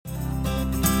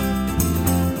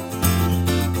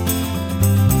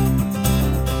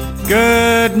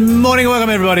Good morning and welcome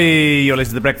everybody. You're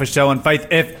listening to The Breakfast Show on Faith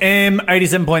FM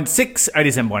 87.6,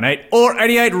 87.8 or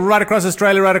 88 right across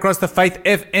Australia, right across the Faith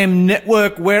FM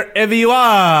network, wherever you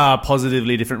are.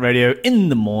 Positively Different Radio in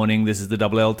the morning. This is the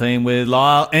Double L team with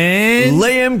Lyle and...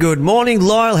 Liam, good morning.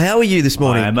 Lyle, how are you this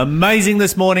morning? I am amazing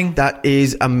this morning. That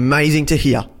is amazing to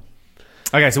hear.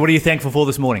 Okay, so what are you thankful for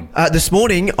this morning? This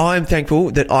morning, I'm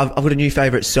thankful that I've got a new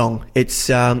favourite song. It's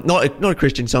not a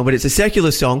Christian song, but it's a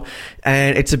secular song,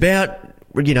 and it's about,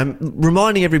 you know,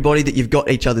 reminding everybody that you've got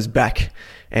each other's back.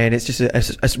 And it's just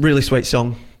a really sweet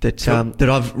song that that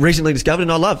I've recently discovered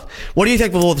and I love. What are you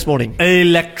thankful for this morning?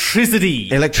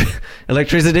 Electricity.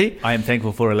 Electricity? I am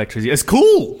thankful for electricity. It's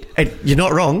cool. And you're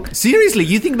not wrong. Seriously,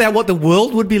 you think about what the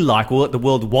world would be like, or what the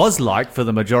world was like for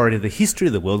the majority of the history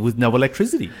of the world with no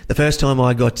electricity. The first time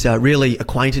I got really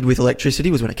acquainted with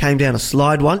electricity was when I came down a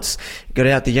slide once, got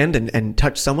out the end and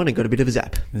touched someone and got a bit of a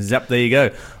zap. Zap, there you go.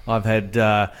 I've had,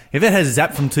 if it has a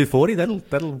zap from 240,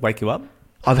 that'll wake you up.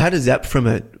 I've had a zap from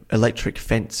an electric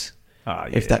fence. Oh,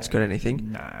 yeah. If that's got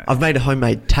anything. No. I've made a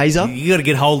homemade taser. You got to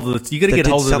get hold of the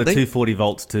 240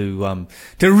 volts to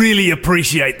really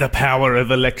appreciate the power of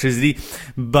electricity.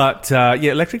 But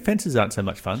electric fences aren't so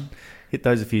much fun. Hit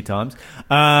those a few times.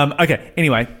 Okay.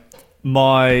 Anyway,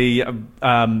 the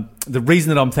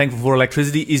reason that I'm thankful for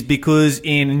electricity is because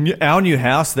in our new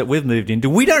house that we've moved into,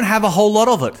 we don't have a whole lot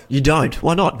of it. You don't?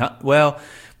 Why not? No, well,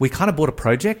 we kind of bought a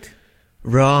project.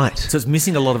 Right. So it's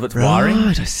missing a lot of its wiring.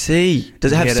 Right, I see.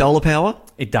 Does it have solar power?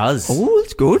 It does. Oh,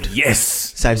 that's good. Yes.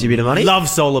 Saves you a bit of money. Love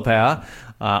solar power.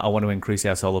 I want to increase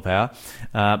our solar power.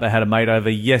 I had a mate over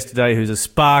yesterday who's a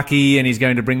Sparky, and he's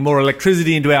going to bring more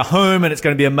electricity into our home, and it's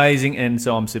going to be amazing. And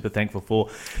so I'm super thankful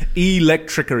for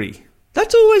electricity.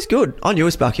 That's always good. I knew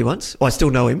a Sparky once. Well, I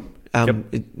still know him.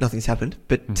 Yep. Nothing's happened.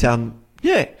 But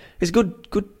yeah, he's a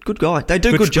good guy. They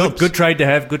do good jobs. Good trade to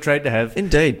have. Good trade to have.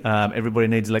 Indeed. Everybody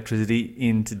needs electricity.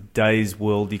 In today's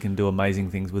world, you can do amazing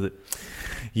things with it.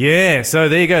 Yeah, so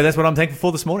there you go. That's what I'm thankful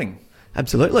for this morning.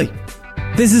 Absolutely.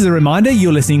 This is a reminder,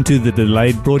 you're listening to the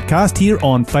delayed broadcast here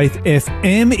on Faith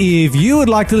FM. If you would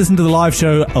like to listen to the live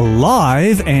show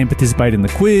live and participate in the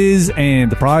quiz and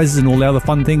the prizes and all the other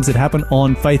fun things that happen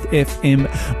on Faith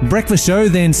FM Breakfast Show,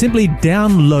 then simply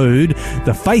download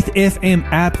the Faith FM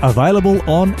app available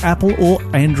on Apple or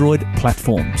Android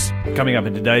platforms. Coming up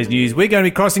in today's news, we're going to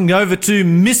be crossing over to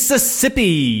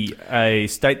Mississippi, a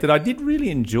state that I did really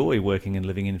enjoy working and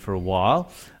living in for a while.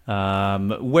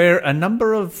 Where an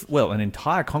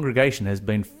entire congregation has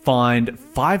been fined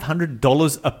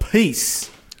 $500 apiece.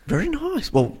 Very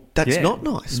nice. Well, that's not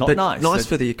nice. Not but nice. Nice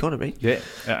for the economy. Yeah.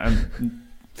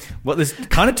 Well, there's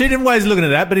kind of two different ways of looking at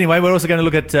that. But anyway, we're also going to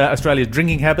look at Australia's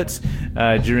drinking habits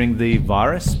during the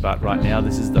virus. But right now,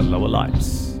 this is the Lower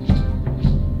Lights.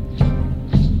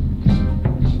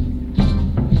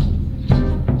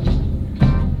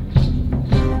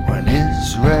 When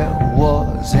Israel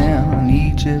was in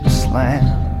Egypt's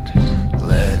land,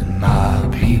 let my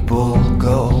people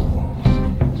go.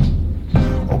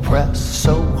 Oppressed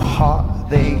so hard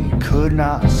they could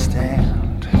not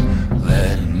stand,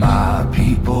 let my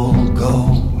people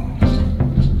go.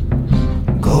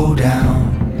 Go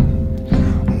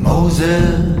down,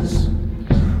 Moses,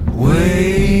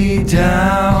 way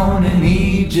down in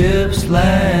Egypt's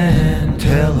land.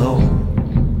 Tell old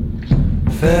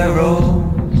Pharaoh,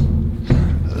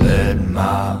 let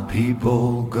my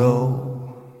people go.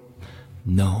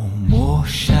 No more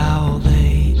shall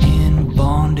they in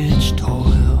bondage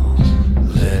toil.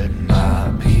 Let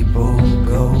my people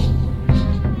go.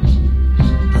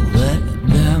 Let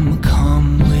them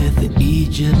come with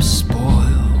Egypt's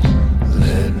spoil.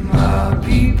 Let my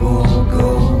people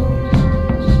go.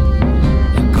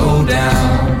 Go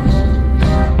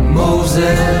down,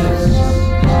 Moses,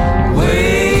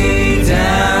 way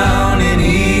down in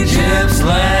Egypt's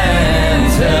land.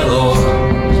 Tell old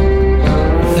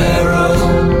Pharaoh,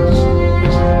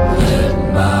 let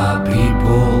my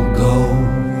people go.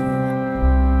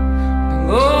 The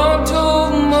Lord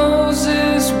told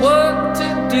Moses what to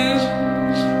do.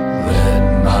 Let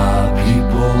my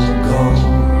people go.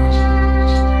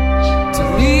 To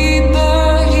lead the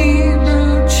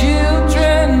Hebrew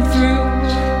children through.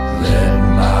 Let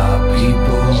my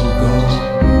people go.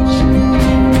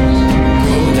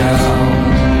 Go down,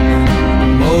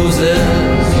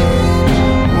 Moses,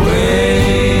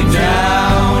 way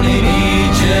down in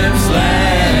Egypt's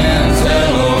land.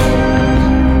 Tell old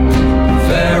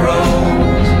Pharaoh,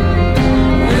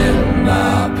 let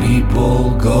my people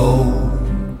go.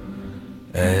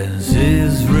 As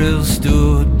Israel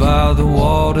stood by the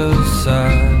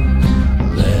waterside,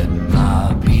 let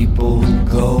my people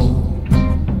go.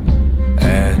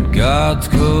 At God's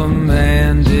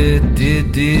commanded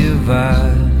did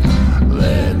divide.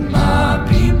 Let my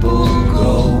people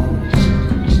go.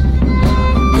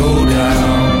 Go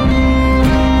down,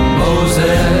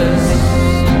 Moses,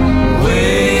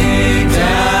 way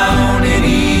down in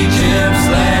Egypt's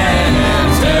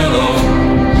land. Tell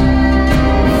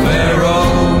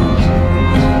Pharaoh,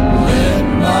 let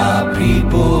my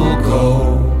people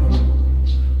go.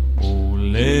 Oh,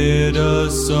 let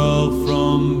us all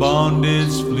from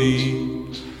bondage flee.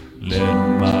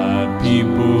 Let my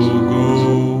people go.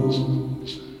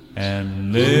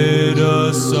 And let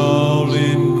us all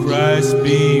in Christ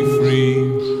be free.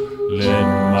 Let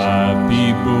my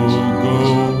people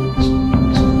go.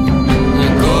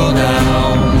 Go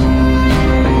down,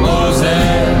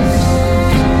 Moses,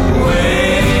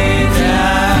 way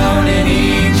down in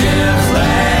Egypt's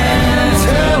land.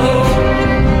 Tell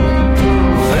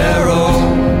Pharaoh,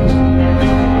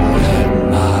 let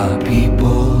my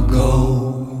people go.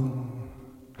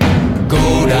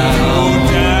 Go down,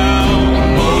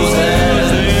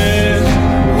 Moses,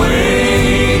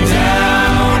 way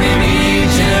down in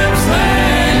Egypt's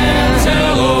land.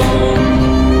 Tell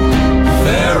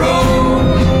Pharaoh,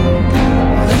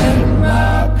 let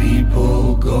my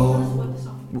people go.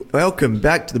 Welcome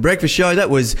back to the Breakfast Show. That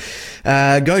was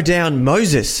Go Down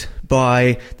Moses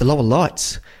by the Lower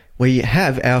Lights. We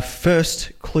have our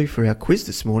first clue for our quiz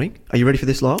this morning. Are you ready for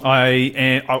this, Lyle? I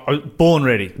am born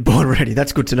ready. Born ready.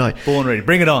 That's good to know. Born ready.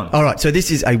 Bring it on. All right. So this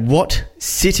is a what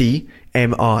city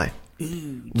am I?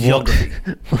 Geography.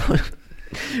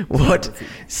 What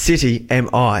city am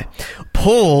I?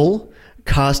 Paul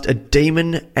cast a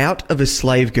demon out of a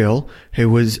slave girl who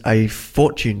was a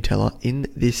fortune teller in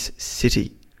this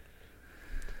city.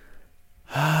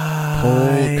 Paul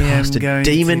cast a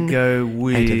demon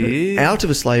out of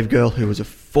a slave girl who was a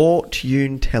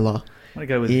fortune teller I'm going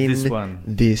to go with in this one.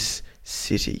 this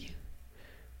city.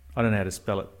 I don't know how to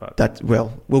spell it, but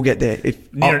We'll get there.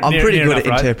 I'm Near pretty good enough, at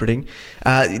right? interpreting.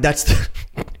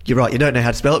 You're right. You don't know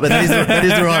how to spell it, but that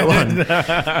is the right one.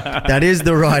 That is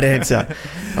the right answer.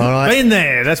 All right. been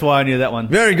there. That's why I knew that one.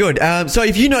 Very good. So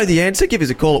if you know the answer, give us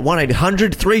a call at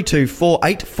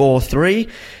 1-800-324-843.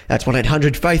 That's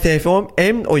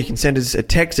 1-800-FAITH-FM, or you can send us a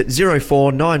text at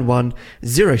 0491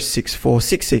 064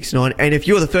 669. And if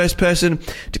you're the first person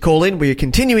to call in, we are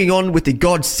continuing on with the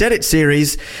God Said It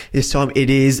series. This time it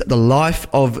is The Life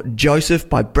of Joseph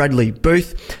by Bradley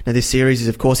Booth. Now this series is,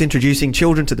 of course, introducing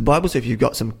children to the Bible. So if you've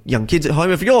got some young kids at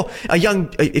home, if you're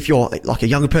like a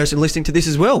younger person listening to this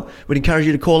as well, we'd encourage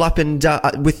you to call up and,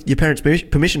 with your parents'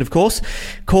 permission, of course,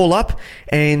 call up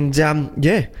and,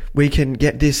 we can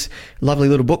get this lovely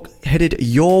little book headed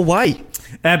your way.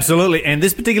 Absolutely. And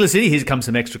this particular city, here comes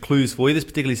some extra clues for you. This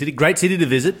particular city, great city to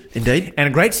visit. Indeed. And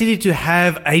a great city to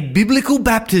have a biblical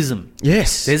baptism.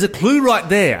 Yes. There's a clue right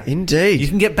there. Indeed. You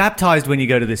can get baptized when you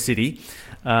go to this city.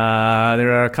 There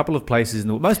are a couple of places.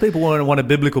 Most people want a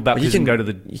biblical baptism. You go to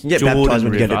the you can get Jordan baptized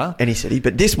when you River. go to any city,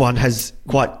 but this one has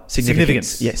quite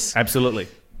significance. Yes. Absolutely.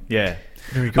 Yeah.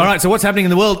 Very good. All right, so what's happening in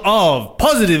the world of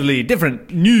positively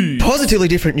different news? Positively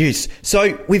different news.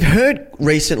 So we've heard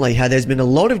recently how there's been a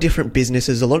lot of different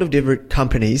businesses, a lot of different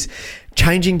companies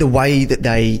changing the way that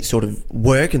they sort of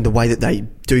work and the way that they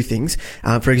do things.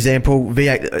 For example,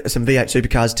 some V8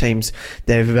 supercars teams,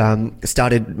 they've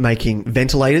started making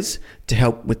ventilators to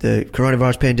help with the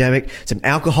coronavirus pandemic. Some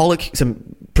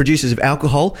producers of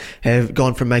alcohol have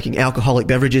gone from making alcoholic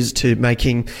beverages to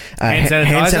making hand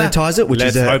sanitizer, which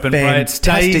is a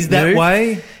fantastic that move.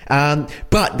 way.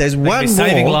 But there's one more.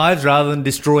 Saving lives rather than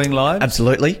destroying lives.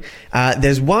 Absolutely.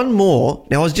 There's one more.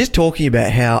 Now, I was just talking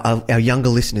about how our younger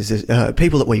listeners,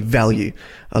 people that we value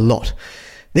a lot.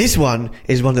 This one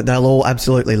is one that they'll all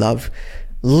absolutely love.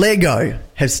 Lego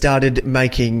have started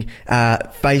making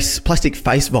plastic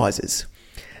face visors.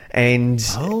 And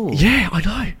yeah, I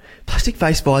know. Plastic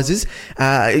face visors,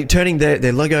 turning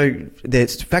their Lego, their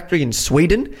factory in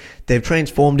Sweden, they've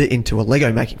transformed it into a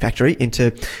Lego making factory,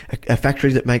 into a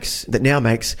factory that now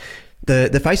makes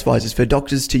the face visors for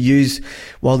doctors to use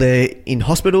while they're in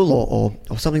hospital or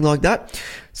something like that.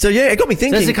 So yeah, it got me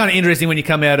thinking. So that's kind of interesting when you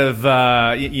come out of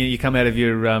you come out of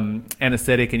your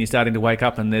anaesthetic and you're starting to wake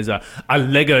up and there's a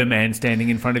Lego man standing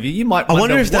in front of you. You might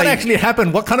wonder if what actually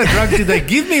happened. What kind of drugs did they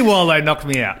give me while they knocked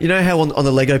me out? You know how on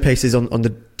the Lego pieces on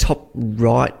the top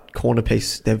right corner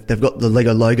piece they've got the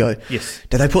Lego logo. Yes.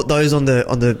 Do they put those on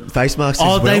the face masks as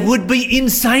well? They would be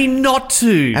insane not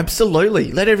to.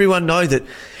 Absolutely. Let everyone know that.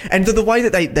 And the way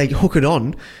that they hook it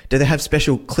on, do they have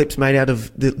special clips made out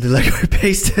of the Lego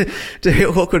piece to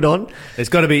hook it on? There's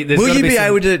got to be. Will you be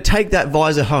able to take that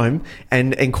visor home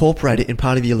and incorporate it in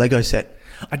part of your Lego set?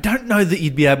 I don't know that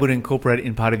you'd be able to incorporate it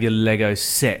in part of your Lego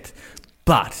set,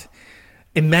 but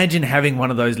imagine having one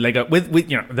of those Lego with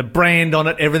the brand on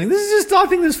it, everything. This is just, I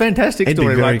think, this fantastic It'd be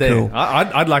story very right there. cool.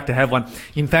 I'd like to have one.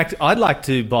 In fact, I'd like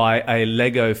to buy a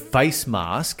Lego face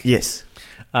mask. Yes.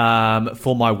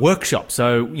 For my workshop.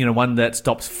 So, one that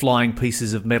stops flying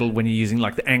pieces of metal when you're using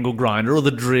like the angle grinder or the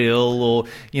drill or,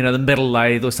 the metal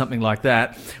lathe or something like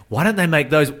that. Why don't they make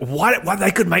those? Why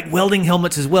they could make welding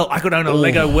helmets as well. I could own a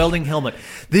Lego welding helmet.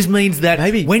 This means that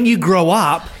Maybe. when you grow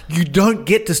up, you don't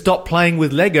get to stop playing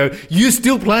with Lego. You're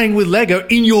still playing with Lego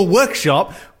in your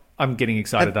workshop. I'm getting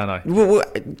excited, don't I? Well,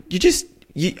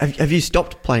 have you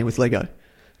stopped playing with Lego?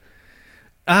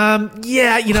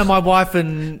 Yeah, my wife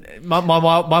and my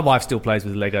wife still plays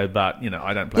with Lego, but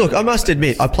I don't play. Look, with I must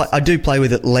admit, I do play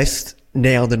with it less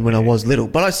now than when I was little,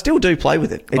 but I still do play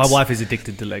with it. My wife is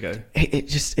addicted to Lego.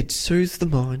 It soothes the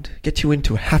mind, gets you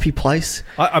into a happy place,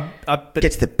 But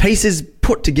gets the pieces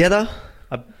put together.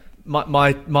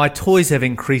 my toys have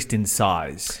increased in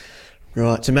size.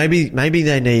 Right, so maybe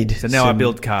they need. So now I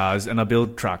build cars and I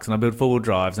build trucks and I build four-wheel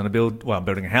drives and I'm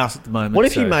building a house at the moment. What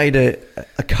if you made a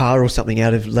car or something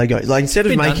out of Lego? Like instead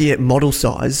of making it model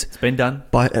size, It's been done.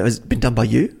 has it been done by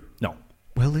you? No.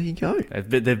 Well, there you go.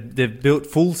 They've built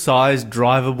full-size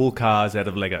drivable cars out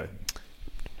of Lego.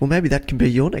 Well, maybe that can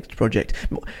be your next project.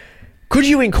 Could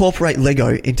you incorporate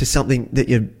Lego into something that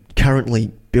you're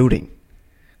currently building?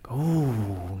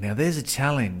 Oh, now there's a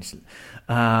challenge.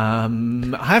 I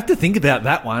have to think about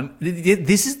that one.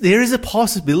 There is a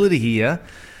possibility here.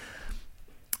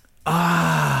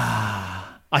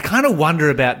 I kind of wonder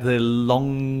about the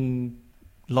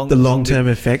long-term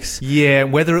effects. Yeah,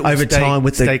 whether it will Over time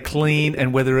with stay clean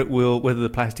and whether the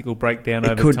plastic will break down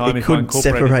over time. It could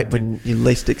separate when you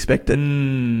least expect it.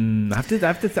 I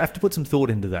have to put some thought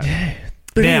into that. Yeah.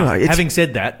 But Now, anyway, having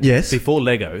said that, Yes. before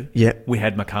Lego, Yeah. we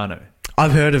had Meccano.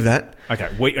 I've heard of that. Okay,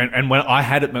 and when I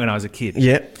had it when I was a kid.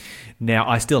 Yeah. Now,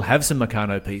 I still have some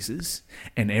Meccano pieces,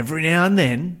 and every now and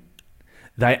then,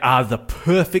 they are the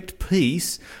perfect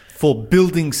piece for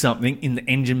building something in the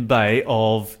engine bay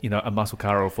of, a muscle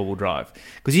car or a four-wheel drive.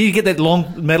 Because you get that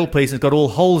long metal piece and it's got all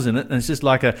holes in it, and it's just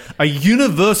like a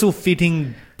universal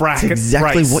fitting bracket. It's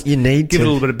exactly brace. what you need Give to. it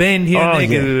a little bit of bend here and there,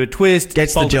 give it a twist,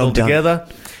 Gets the bolt it job all done. together.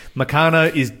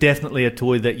 Meccano is definitely a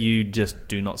toy that you just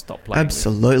do not stop playing with.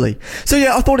 Absolutely. So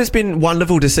yeah, I thought it's been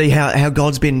wonderful to see how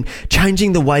God's been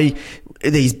changing the way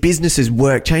these businesses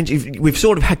work. We've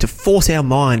sort of had to force our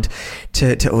mind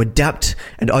to adapt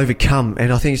and overcome.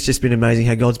 And I think it's just been amazing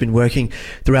how God's been working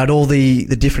throughout all the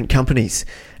different companies.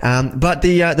 But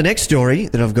the next story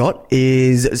that I've got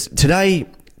is today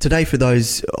for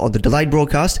those on the delayed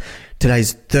broadcast.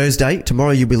 Today's Thursday.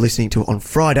 Tomorrow you'll be listening to it on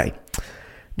Friday.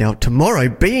 Now, tomorrow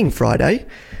being Friday,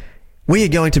 we are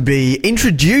going to be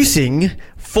introducing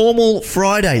Formal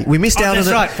Friday. We missed out on it.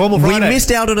 That's right, Formal Friday. We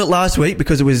missed out on it last week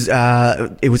because it was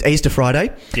Easter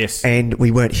Friday. Yes. And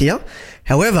we weren't here.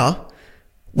 However,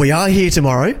 we are here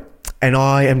tomorrow, and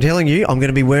I am telling you, I'm going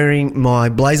to be wearing my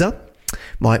blazer,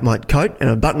 my coat, and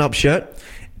a button-up shirt.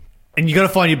 And you got to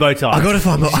find your bow tie. I got to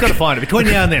find my. You got to find it between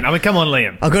now and then. I mean, come on,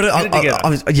 Liam. I got Get it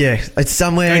together. yeah, it's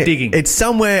somewhere. Go digging. It's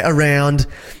somewhere around,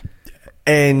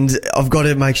 and I've got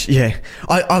to make sure. Yeah,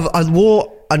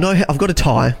 I've got a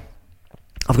tie.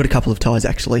 I've got a couple of ties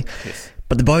actually, Yes.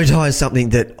 but the bow tie is something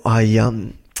that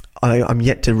I'm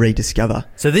yet to rediscover.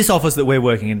 So this office that we're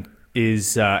working in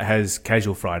has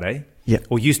Casual Friday. Yeah.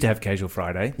 Or used to have Casual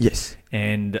Friday. Yes,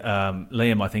 And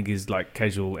Liam, I think, is like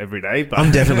casual every day. But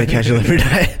I'm definitely casual every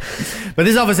day. But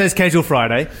this office has Casual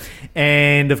Friday.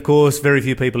 And, of course, very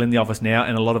few people in the office now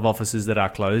and a lot of offices that are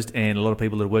closed and a lot of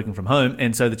people that are working from home.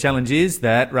 And so the challenge is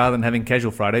that rather than having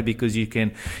Casual Friday, because you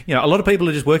can, a lot of people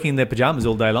are just working in their pajamas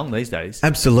all day long these days.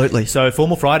 Absolutely. So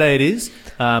Formal Friday it is.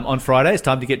 On Friday, it's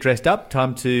time to get dressed up,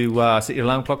 time to set your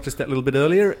alarm clock just that little bit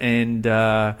earlier and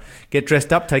get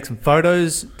dressed up, take some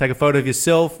photos, take a photo of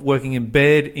yourself working in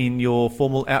bed in your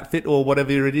formal outfit or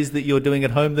whatever it is that you're doing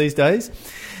at home these days.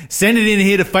 Send it in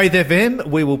here to Faith FM.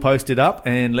 We will post it up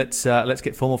and let's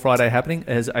get Formal Friday happening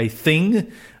as a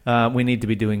thing. We need to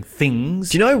be doing things.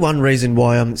 Do you know one reason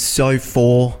why I'm so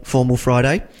for Formal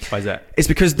Friday? Why is that? It's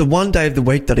because the one day of the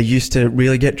week that I used to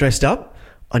really get dressed up,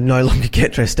 I no longer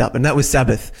get dressed up, and that was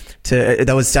Sabbath.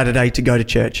 That was Saturday to go to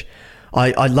church.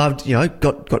 I loved,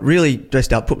 got really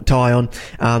dressed up, put a tie on.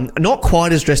 Not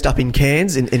quite as dressed up in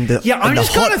Cairns in the I'm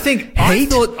just hot kind of think.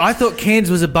 heat. I thought Cairns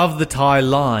was above the tie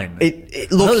line. It I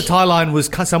thought look, the tie line was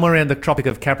somewhere around the Tropic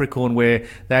of Capricorn, where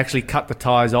they actually cut the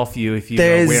ties off you if you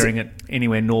were wearing it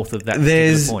anywhere north of that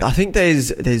particular point. I think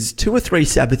there's 2 or 3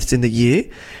 Sabbaths in the year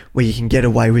where you can get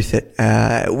away with it,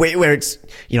 where it's,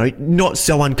 not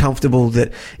so uncomfortable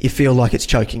that you feel like it's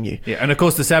choking you. Yeah, and of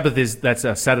course the Sabbath that's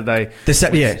a Saturday.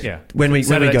 When we go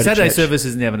to Saturday church. service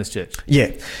is in the Adventist church.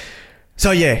 Yeah.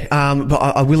 So but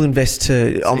I will invest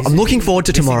to. I'm looking forward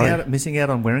to tomorrow. Missing out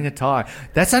on wearing a tie.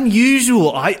 That's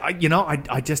unusual. I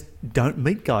just don't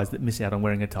meet guys that miss out on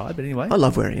wearing a tie. But anyway, I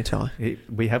love wearing a tie.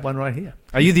 We have one right here.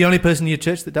 Are you the only person in your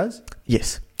church that does?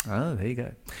 Yes. Oh, there you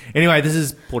go. Anyway, this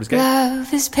is Porter's Gate.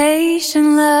 Love is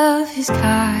patient, love is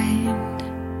kind.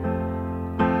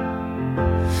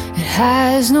 It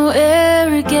has no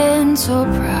arrogance or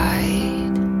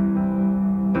pride.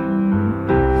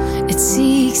 It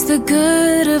seeks the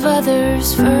good of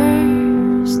others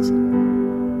first.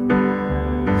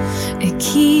 It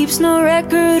keeps no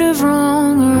record of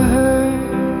wrong or hurt.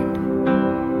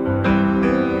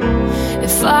 It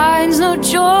finds no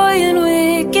joy in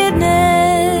wickedness,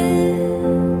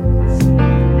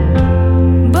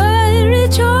 but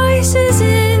rejoices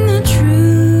in the truth.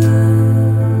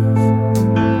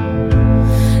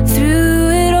 Through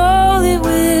it all it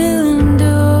will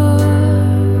endure.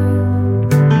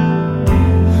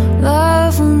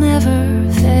 Love will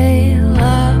never fail.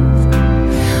 Love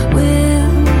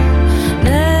will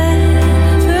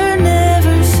never,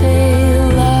 never fail.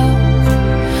 Love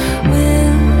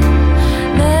will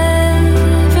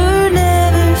never,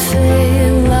 never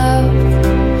fail. Love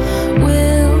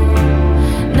will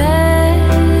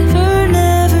never,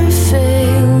 never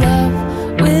fail. Love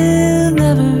will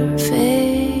never fail.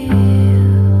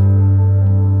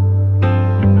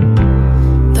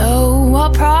 Though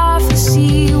our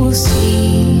prophecy will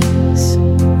cease,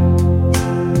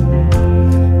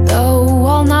 though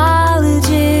all knowledge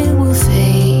it will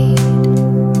fade,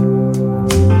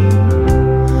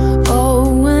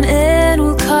 oh, an end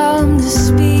will come to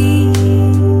speech.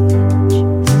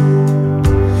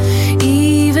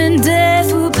 Even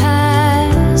death will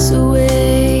pass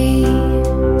away.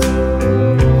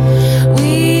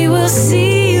 We will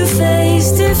see you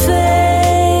face to face,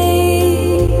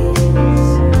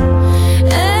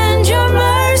 and your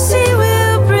mercy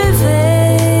will prevail.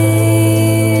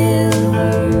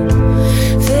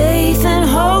 Faith and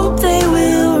hope, they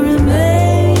will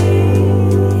remain.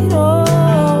 Oh,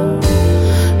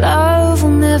 love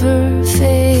will never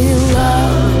fail.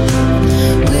 Love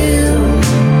will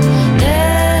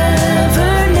never,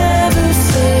 never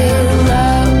fail.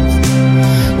 Love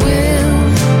will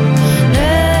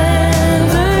never,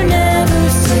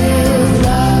 never fail.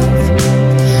 Love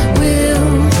will never,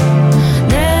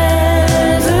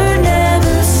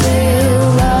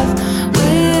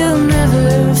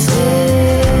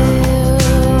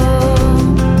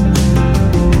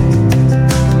 never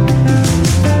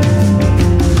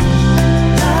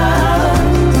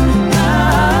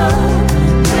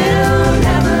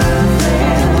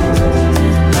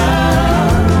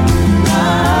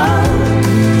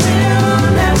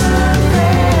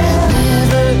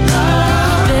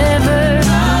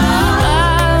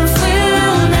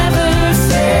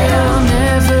fail.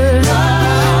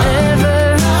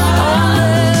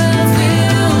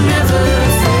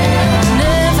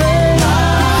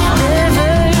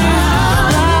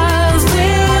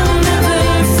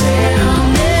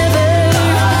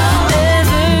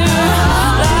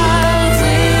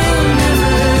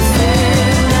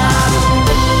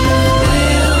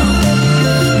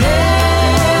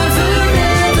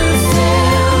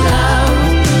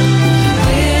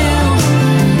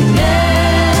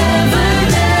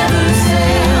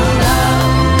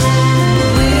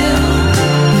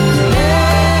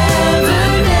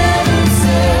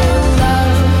 Love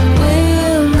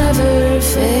will never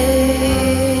fail.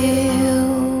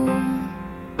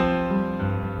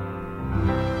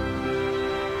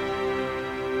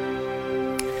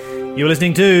 You're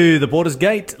listening to The Porter's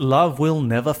Gate. Love will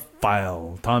never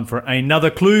fail. Time for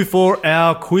another clue for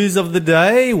our quiz of the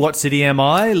day. What city am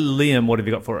I? Liam, what have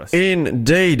you got for us?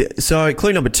 Indeed. So,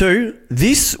 clue number 2.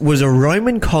 This was a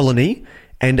Roman colony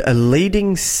and a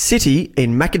leading city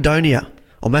in Macedonia.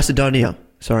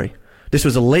 Sorry. This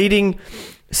was a leading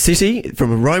city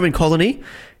from a Roman colony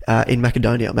in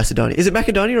Macedonia. Is it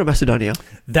Macedonia or Macedonia?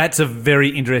 That's a very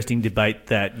interesting debate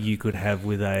that you could have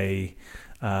with a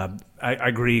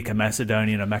Greek, a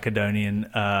Macedonian, a Macedonian.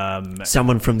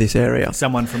 Someone from this area.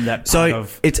 Someone from that part So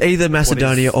of... it's either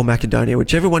Macedonia or Macedonia.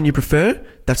 Whichever one you prefer,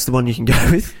 that's the one you can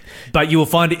go with. But you will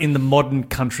find it in the modern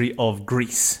country of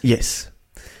Greece. Yes.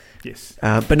 Yes.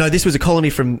 But no, this was a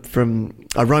colony from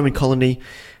a Roman colony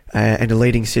and a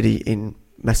leading city in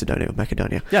Macedonia or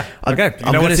Macedonia. Yeah, okay. You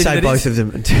I'm know going what to city say that both is?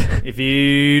 of them. If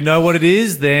you know what it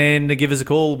is, then give us a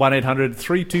call,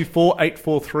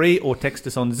 1-800-324-843, or text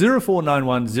us on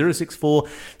 0491 064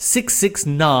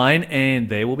 669, and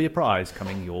there will be a prize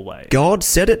coming your way. God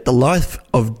Said It, The Life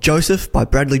of Joseph by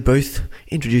Bradley Booth,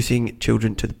 introducing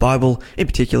children to the Bible, in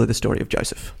particular the story of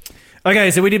Joseph.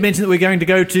 Okay, so we did mention that we're going to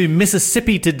go to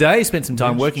Mississippi today. Spent some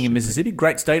time working in Mississippi.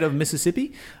 Great state of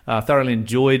Mississippi. Thoroughly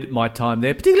enjoyed my time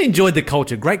there. Particularly enjoyed the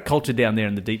culture. Great culture down there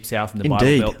in the Deep South and the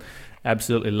Indeed. Bible Belt.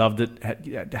 Absolutely loved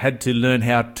it. Had to learn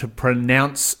how to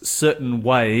pronounce certain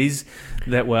ways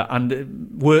that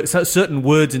certain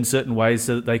words in certain ways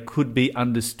so that they could be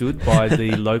understood by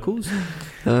the locals,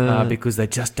 because they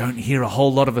just don't hear a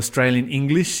whole lot of Australian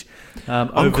English.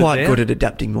 I'm quite good at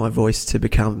adapting my voice to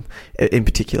become, in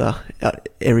particular,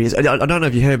 areas. I don't know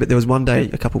if you heard, but there was one day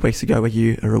a couple of weeks ago where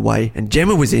you are away and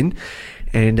Gemma was in,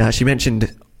 and she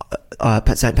mentioned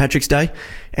St. Patrick's Day,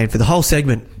 and for the whole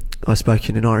segment, I spoke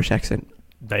in an Irish accent.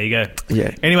 There you go.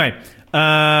 Yeah. Anyway,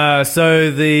 so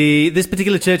this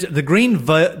particular church, the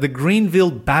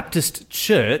Greenville Baptist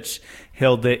Church,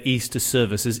 held their Easter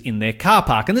services in their car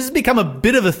park. And this has become a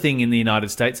bit of a thing in the United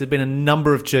States. There have been a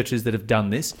number of churches that have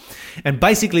done this. And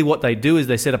basically what they do is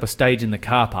they set up a stage in the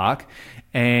car park,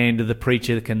 and the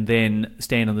preacher can then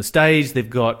stand on the stage. They've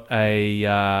got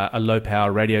a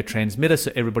low-power radio transmitter,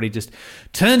 so everybody just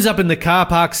turns up in the car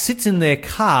park, sits in their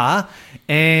car,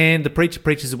 and the preacher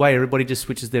preaches away. Everybody just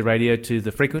switches their radio to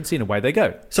the frequency, and away they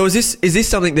go. So is this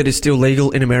something that is still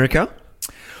legal in America?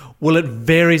 Well, it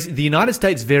varies. The United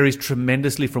States varies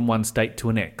tremendously from one state to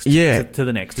the next. Yeah. To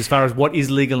the next, as far as what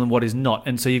is legal and what is not.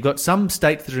 And so you've got some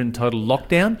states that are in total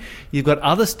lockdown. You've got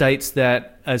other states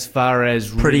that, as far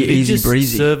as pretty religious easy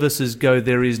breezy services go,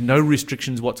 there is no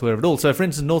restrictions whatsoever at all. So, for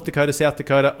instance, North Dakota, South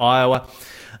Dakota, Iowa,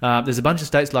 there's a bunch of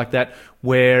states like that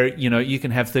where, you can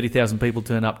have 30,000 people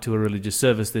turn up to a religious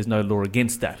service. There's no law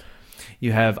against that.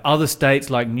 You have other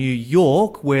states like New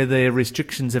York where their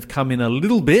restrictions have come in a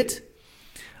little bit.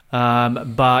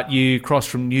 But you cross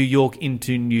from New York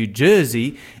into New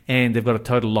Jersey and they've got a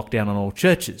total lockdown on all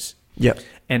churches. Yep.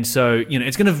 And so,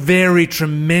 it's going to vary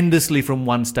tremendously from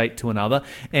one state to another.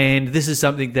 And this is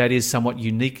something that is somewhat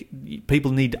unique.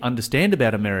 People need to understand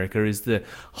about America is the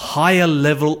higher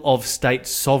level of state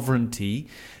sovereignty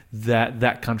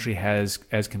that country has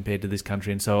as compared to this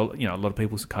country. And so, a lot of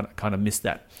people kind of miss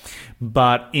that.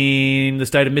 But in the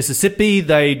state of Mississippi,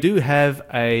 they do have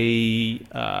a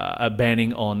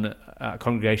banning on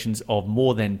congregations of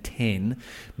more than 10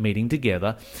 meeting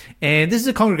together. And this is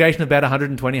a congregation of about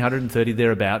 120, 130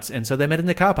 thereabouts. And so they met in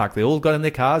the car park. They all got in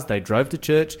their cars. They drove to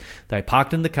church. They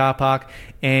parked in the car park.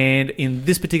 And in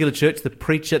this particular church, the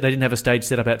preacher, they didn't have a stage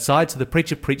set up outside. So the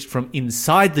preacher preached from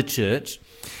inside the church.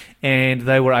 And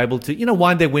they were able to,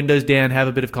 wind their windows down, have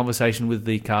a bit of conversation with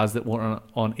the cars that were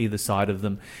on either side of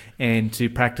them, and to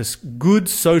practice good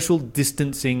social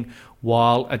distancing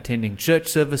while attending church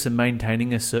service and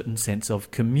maintaining a certain sense of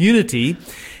community.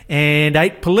 And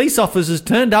 8 police officers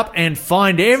turned up and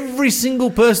fined every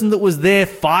single person that was there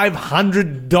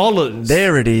 $500.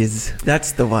 There it is.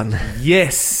 That's the one.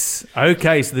 Yes.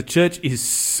 Okay, so the church is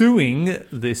suing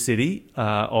the city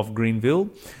of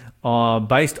Greenville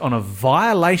based on a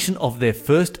violation of their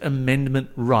First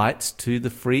Amendment rights to the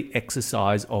free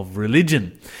exercise of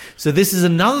religion. So this is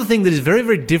another thing that is very,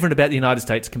 very different about the United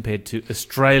States compared to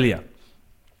Australia.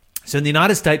 So in the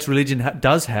United States, religion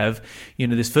does have,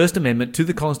 this First Amendment to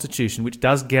the Constitution, which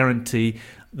does guarantee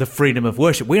the freedom of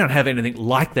worship. We don't have anything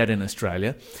like that in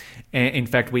Australia. In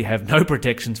fact, we have no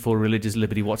protections for religious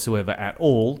liberty whatsoever at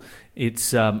all.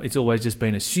 It's always just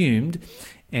been assumed.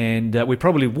 And we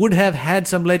probably would have had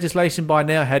some legislation by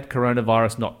now had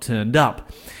coronavirus not turned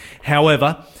up.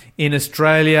 However, in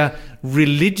Australia,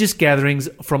 religious gatherings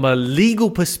from a legal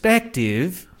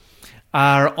perspective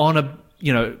are on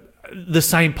the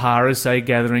same par as, say,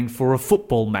 gathering for a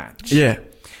football match. Yeah.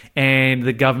 And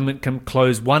the government can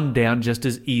close one down just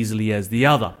as easily as the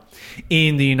other.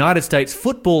 In the United States,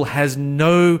 football has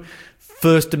no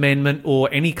First Amendment or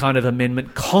any kind of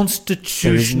amendment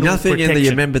constitutional There is nothing protection. in the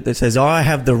amendment that says, I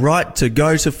have the right to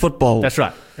go to football. That's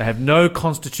right. They have no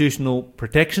constitutional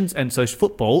protections, and so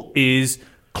football is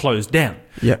closed down.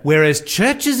 Yeah. Whereas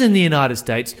churches in the United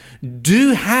States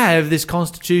do have this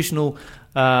constitutional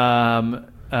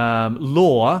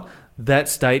law that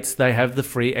states they have the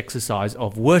free exercise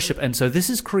of worship. And so this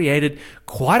has created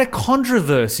quite a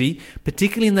controversy,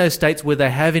 particularly in those states where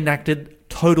they have enacted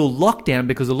total lockdown,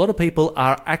 because a lot of people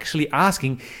are actually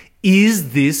asking,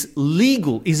 is this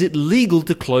legal? Is it legal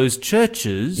to close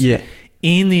churches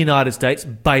in the United States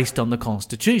based on the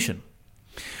Constitution?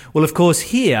 Well, of course,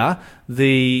 here,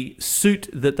 the suit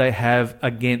that they have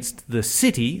against the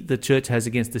city, the church has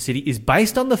against the city, is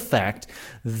based on the fact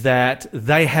that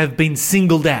they have been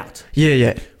singled out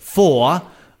Yeah. for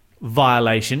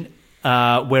violation,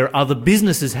 where other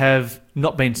businesses have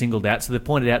not been singled out. So they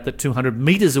pointed out that 200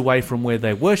 metres away from where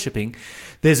they're worshipping,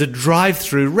 there's a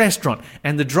drive-through restaurant.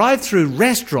 And the drive-through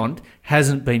restaurant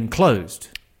hasn't been closed.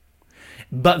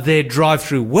 But their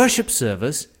drive-through worship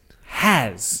service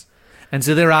has. And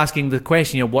so they're asking the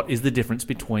question, what is the difference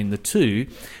between the two?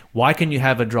 Why can you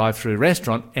have a drive-through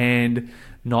restaurant and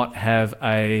not have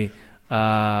a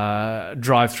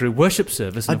drive-through worship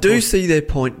service? I do see their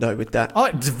point, though, with that. Oh,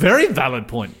 it's a very valid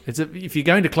point. If you're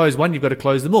going to close one, you've got to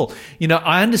close them all.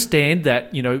 I understand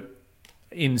that,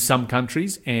 in some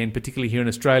countries, and particularly here in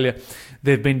Australia,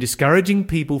 they've been discouraging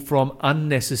people from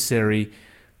unnecessary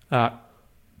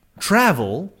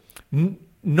travel,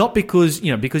 not because,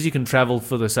 because you can travel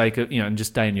for the sake of, and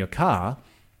just stay in your car.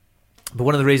 But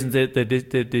one of the reasons they're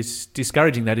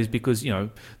discouraging that is because,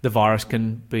 the virus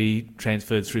can be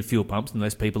transferred through fuel pumps, and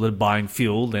less people are buying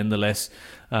fuel, then the less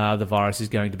the virus is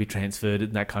going to be transferred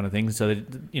and that kind of thing. So, they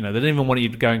don't even want you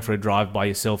going for a drive by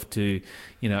yourself to,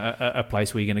 a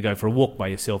place where you're going to go for a walk by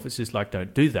yourself. It's just like,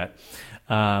 don't do that.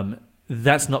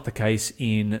 That's not the case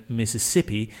in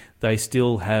Mississippi. They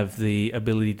still have the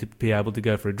ability to be able to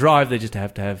go for a drive. They just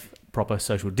have to have proper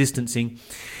social distancing.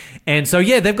 And so,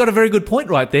 they've got a very good point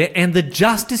right there. And the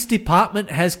Justice Department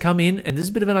has come in, and this is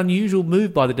a bit of an unusual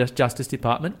move by the Justice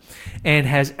Department, and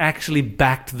has actually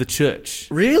backed the church.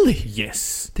 Really?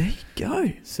 Yes. There you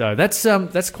go. So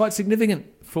that's quite significant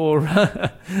for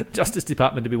Justice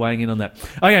Department to be weighing in on that.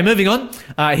 Okay, moving on.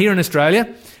 Here in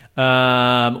Australia,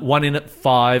 1 in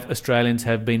 5 Australians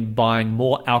have been buying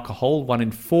more alcohol. 1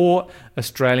 in 4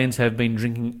 Australians have been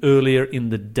drinking earlier in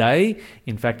the day.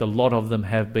 In fact, a lot of them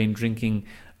have been drinking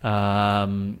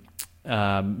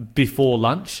before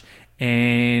lunch.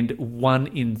 And 1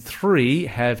 in 3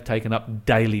 have taken up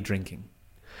daily drinking.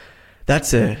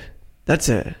 That's a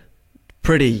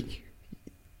pretty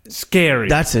scary.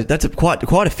 That's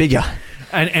quite a figure.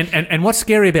 And what's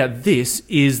scary about this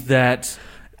is that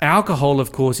alcohol,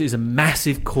 of course, is a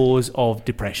massive cause of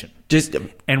depression.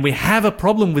 And we have a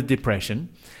problem with depression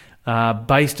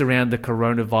based around the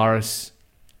coronavirus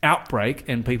outbreak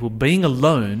and people being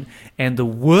alone. And the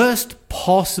worst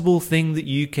possible thing that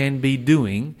you can be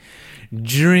doing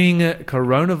during a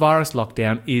coronavirus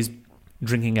lockdown is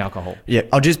drinking alcohol. Yeah,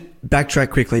 I'll just backtrack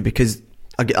quickly because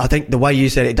I think the way you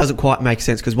said it doesn't quite make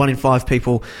sense because 1 in 5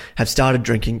 people have started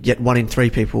drinking, yet 1 in 3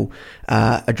 people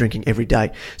are drinking every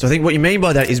day. So I think what you mean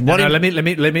by that is let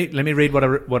me read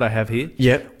what I have here.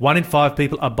 Yep. 1 in 5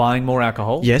 people are buying more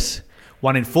alcohol. Yes.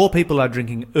 1 in 4 people are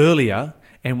drinking earlier,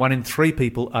 and 1 in 3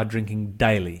 people are drinking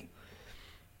daily,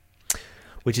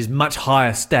 which is much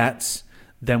higher stats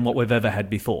than what we've ever had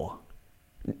before.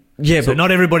 Yeah, so but not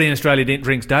everybody in Australia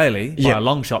drinks daily by Yeah. a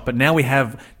long shot, but now we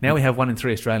have 1 in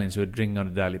 3 Australians who are drinking on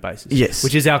a daily basis. Yes.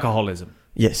 Which is alcoholism.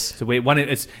 yes, So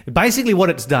it's basically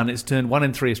what it's done. It's turned 1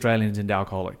 in 3 Australians into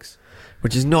alcoholics.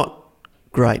 which is not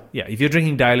great. Yeah, if you're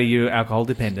drinking daily, you're alcohol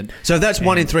dependent. So if that's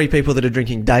 1 in 3 people that are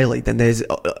drinking daily, then there's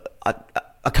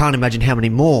I can't imagine how many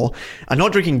more are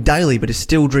not drinking daily but are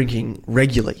still drinking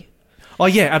regularly. Oh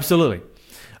yeah, absolutely.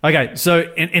 Okay, so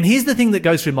and here's the thing that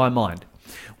goes through my mind.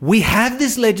 We have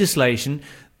this legislation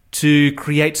to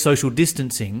create social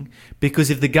distancing because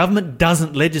if the government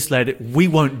doesn't legislate it, we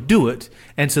won't do it.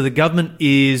 And so the government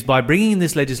is, by bringing in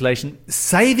this legislation,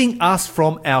 saving us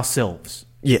from ourselves.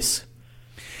 Yes.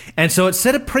 And so it's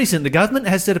set a precedent. The government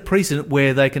has set a precedent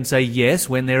where they can say, yes,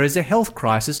 when there is a health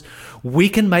crisis, we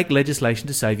can make legislation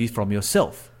to save you from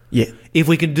yourself. Yeah. If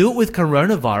we can do it with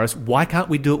coronavirus, why can't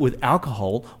we do it with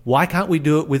alcohol? Why can't we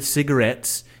do it with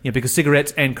cigarettes? Because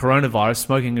cigarettes and coronavirus,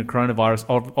 smoking and coronavirus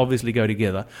obviously go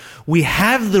together. We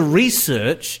have the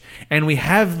research and we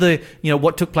have the,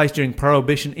 what took place during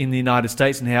Prohibition in the United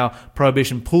States and how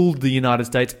Prohibition pulled the United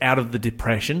States out of the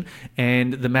Depression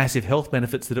and the massive health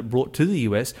benefits that it brought to the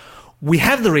US. We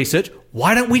have the research.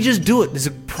 Why don't we just do it? There's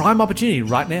a prime opportunity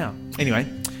right now. Anyway,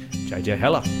 JJ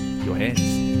Heller, your hands.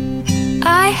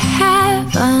 I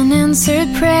have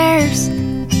unanswered prayers.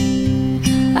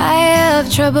 I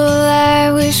have trouble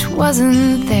I wish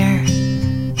wasn't there.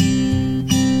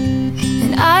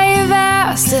 And I've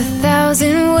asked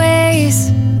 1,000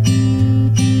 ways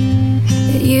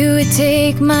that you would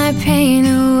take my pain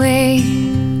away.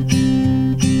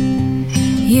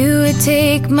 You would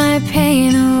take my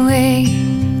pain away.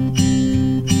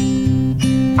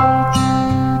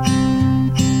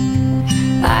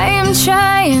 I am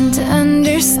trying to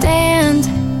understand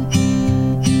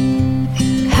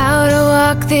how to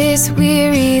walk this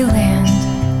weary land.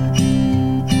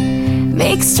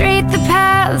 straight the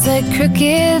paths that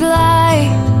crooked lie.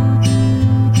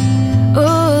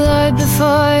 Oh Lord,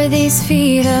 before these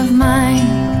feet of mine.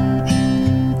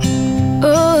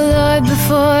 Oh Lord,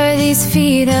 before these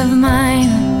feet of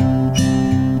mine.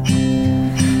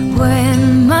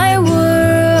 When my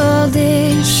world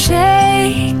is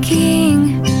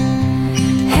shaking,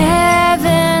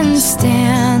 heaven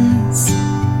stands.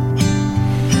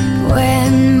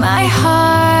 When my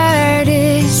heart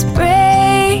is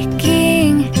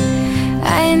breaking,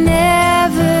 I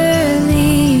never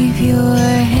leave your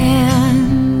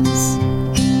hands.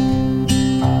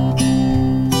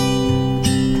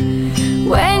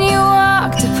 When you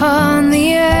walked upon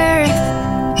the earth,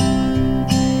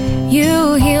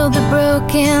 you healed the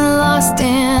broken, lost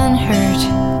and hurt.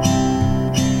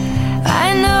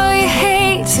 I know you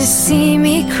hate to see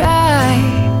me cry.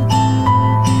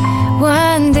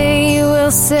 One day you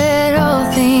will set all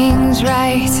things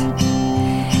right.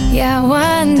 Yeah,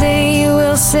 one day you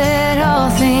will set all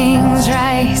things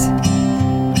right.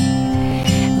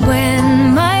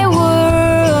 When my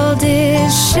world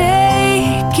is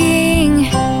shaking,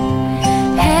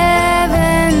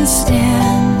 heaven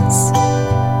stands.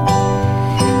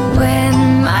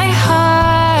 When my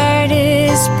heart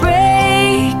is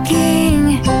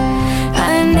breaking,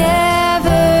 I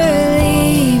never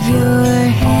leave your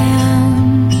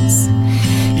hands.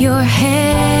 Your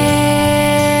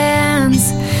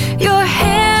hands, your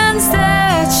hands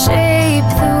that shape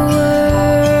the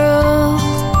world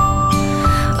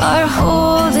are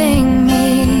holding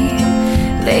me,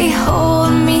 they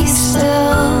hold me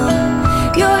still.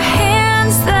 Your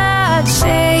hands that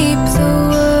shape the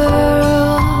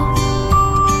world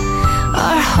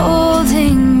are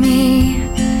holding me,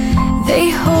 they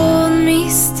hold me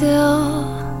still.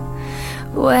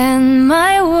 When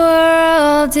my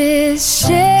world is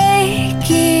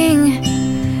shaking,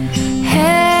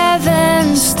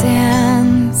 heaven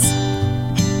stands.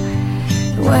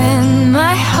 When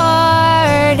my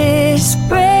heart is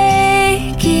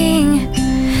breaking,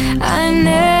 I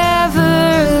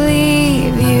never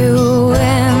leave you.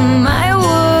 When my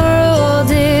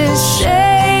world is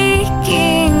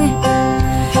shaking,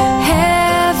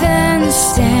 heaven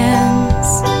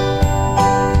stands.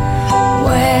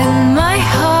 When my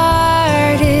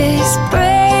heart is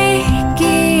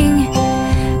breaking,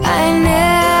 I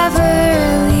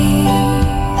never leave.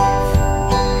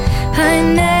 I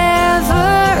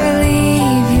never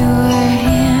leave your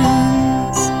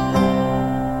hands.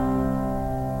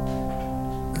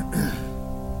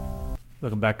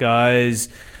 Welcome back, guys.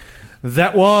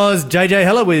 That was JJ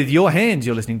Heller with Your Hands.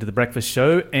 You're listening to The Breakfast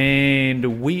Show,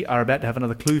 and we are about to have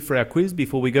another clue for our quiz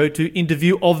before we go to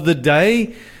interview of the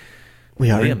day. We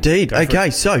are Liam, indeed. go for Okay,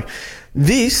 it. so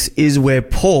this is where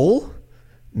Paul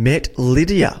met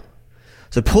Lydia.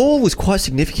 So Paul was quite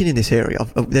significant in this area.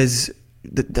 That's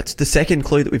the second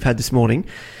clue that we've had this morning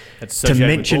That's to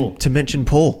associated with Paul. mention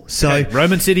Paul. So Okay,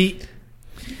 Roman city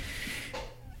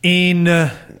in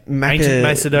ancient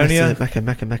Macedonia.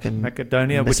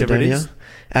 Macedonia, whichever it is.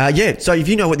 So if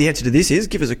you know what the answer to this is,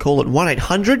 give us a call at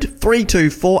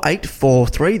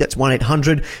 1-800-324-843. That's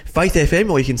 1-800-FAITH-FM,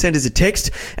 or you can send us a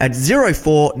text at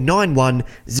 0491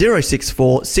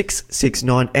 064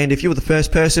 669. And if you were the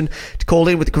first person to call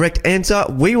in with the correct answer,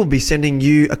 we will be sending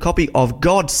you a copy of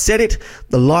God Said It,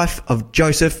 The Life of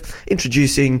Joseph,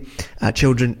 introducing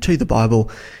children to the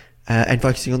Bible and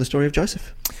focusing on the story of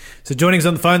Joseph. So joining us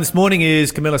on the phone this morning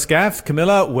is Camilla Scaff.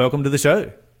 Camilla, welcome to the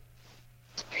show.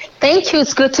 Thank you.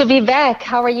 It's good to be back.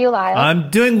 How are you, Lyle?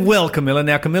 I'm doing well, Camilla.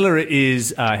 Now, Camilla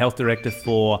is Health Director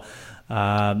for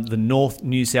the North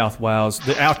New South Wales,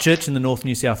 our church in the North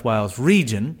New South Wales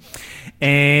region.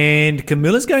 And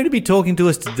Camilla's going to be talking to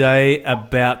us today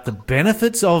about the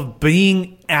benefits of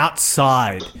being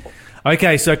outside.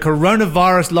 Okay, so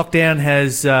coronavirus lockdown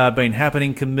has been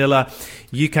happening. Camilla,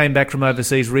 you came back from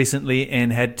overseas recently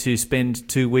and had to spend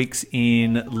 2 weeks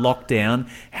in lockdown.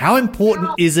 How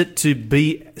important is it to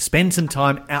spend some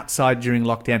time outside during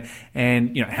lockdown?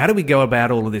 And how do we go about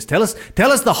all of this? Tell us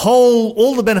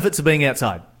all the benefits of being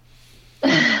outside.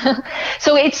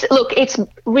 So it's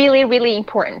really, really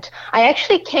important. I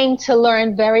actually came to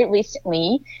learn very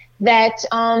recently that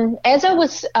as I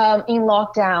was in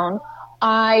lockdown,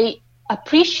 I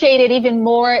appreciated even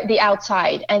more the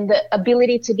outside and the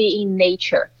ability to be in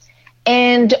nature.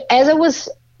 And as I was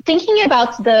thinking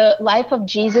about the life of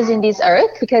Jesus in this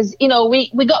earth, because,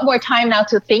 we got more time now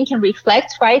to think and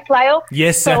reflect, right, Lyle?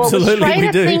 Yes, so absolutely,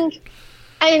 we do.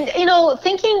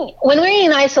 Thinking when we're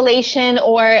in isolation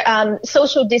or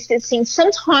social distancing,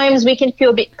 sometimes we can feel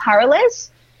a bit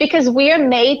powerless because we are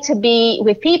made to be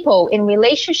with people in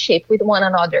relationship with one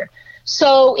another.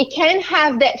 So it can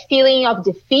have that feeling of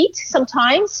defeat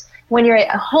sometimes when you're at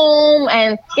home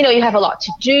and, you have a lot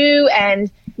to do and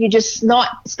you're just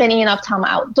not spending enough time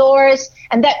outdoors.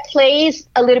 And that plays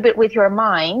a little bit with your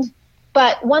mind.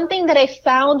 But one thing that I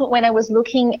found when I was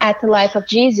looking at the life of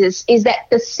Jesus is that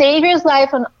the Savior's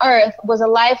life on earth was a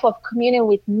life of communion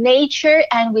with nature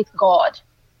and with God.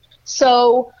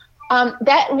 So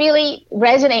that really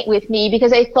resonated with me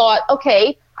because I thought,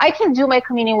 okay, I can do my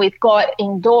communion with God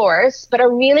indoors, but I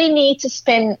really need to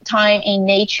spend time in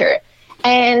nature.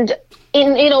 And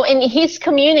in his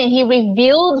communion, he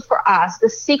revealed for us the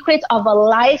secret of a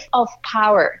life of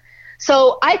power.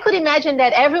 So I could imagine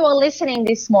that everyone listening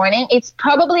this morning, it's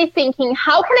probably thinking,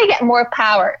 how can I get more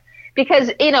power? Because,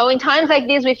 in times like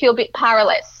this, we feel a bit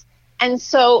powerless. And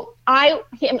so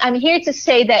I'm here to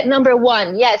say that, number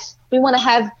one, yes, we want to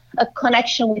have a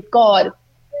connection with God.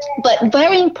 But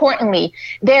very importantly,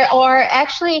 there are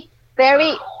actually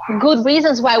very good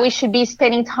reasons why we should be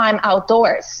spending time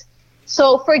outdoors.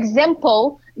 So, for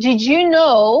example, did you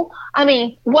know,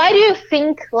 why do you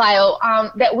think, Lyle,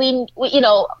 that we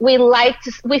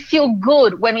feel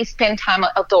good when we spend time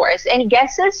outdoors? Any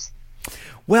guesses?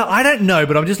 Well, I don't know,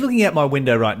 but I'm just looking out my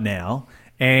window right now,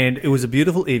 and it was a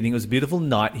beautiful evening. It was a beautiful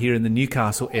night here in the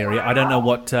Newcastle area. I don't know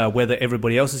what weather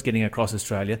everybody else is getting across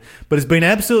Australia, but it's been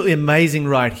absolutely amazing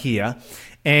right here.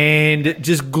 And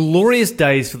just glorious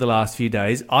days for the last few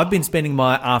days. I've been spending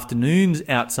my afternoons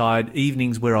outside,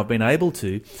 evenings where I've been able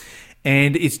to,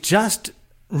 and it's just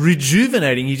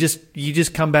rejuvenating. You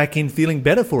just come back in feeling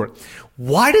better for it.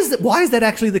 Why is that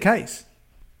actually the case?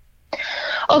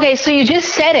 Okay, so you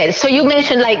just said it. So you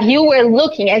mentioned you were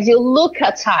looking as you look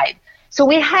outside. So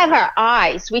we have our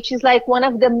eyes, which is one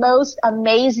of the most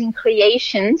amazing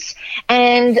creations.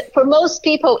 And for most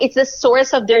people, it's the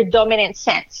source of their dominant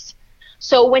sense.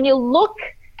 So when you look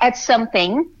at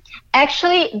something,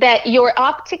 actually that your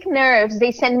optic nerves,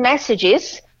 they send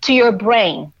messages to your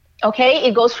brain, okay?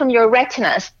 It goes from your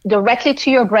retinas directly to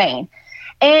your brain.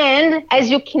 And as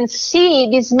you can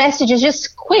see, these messages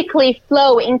just quickly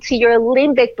flow into your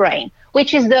limbic brain,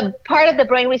 which is the part of the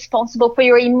brain responsible for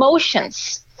your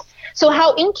emotions. So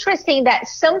how interesting that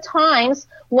sometimes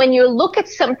when you look at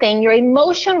something, your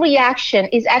emotion reaction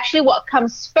is actually what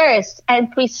comes first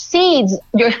and precedes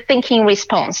your thinking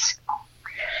response.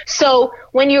 So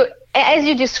as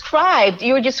you described,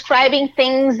 you're describing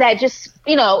things that just,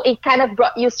 it kind of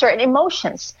brought you certain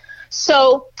emotions.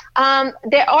 So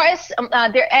there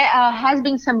has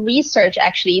been some research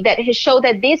actually that has shown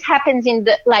that this happens in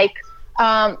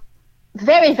the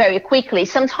very, very quickly.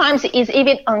 Sometimes it is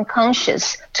even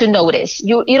unconscious to notice.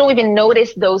 You don't even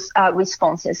notice those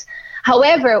responses.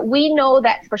 However, we know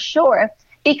that for sure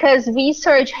because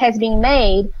research has been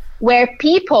made where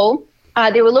people,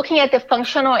 they were looking at the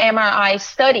functional MRI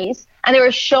studies and they were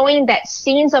showing that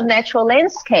scenes of natural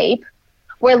landscape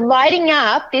were lighting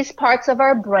up these parts of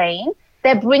our brain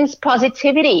that brings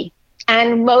positivity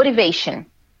and motivation.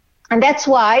 And that's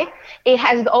why it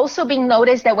has also been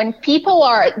noticed that when people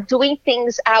are doing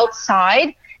things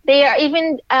outside, they are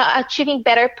even achieving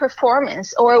better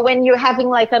performance. Or when you're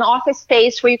having an office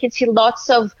space where you can see lots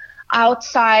of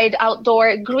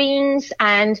outdoor greens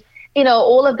and,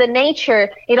 all of the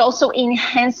nature, it also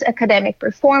enhances academic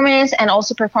performance and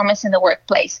also performance in the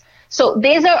workplace. So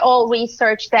these are all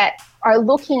research that are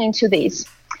looking into this.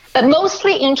 But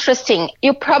mostly interesting,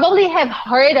 you probably have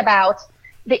heard about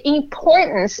the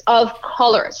importance of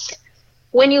colors.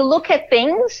 When you look at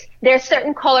things, there are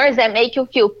certain colors that make you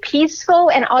feel peaceful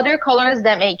and other colors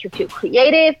that make you feel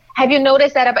creative. Have you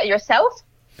noticed that about yourself?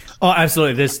 Oh,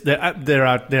 absolutely.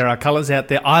 There are colors out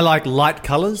there. I like light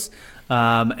colors,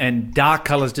 and dark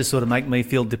colors just sort of make me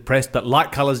feel depressed, but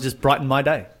light colors just brighten my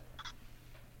day.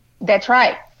 That's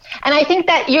right. And I think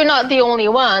that you're not the only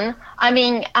one.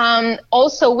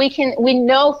 Also we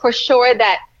know for sure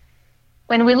that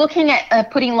when we're looking at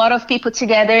putting a lot of people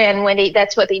together and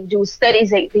that's what they do, studies,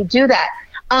 they do that.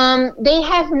 They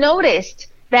have noticed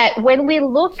that when we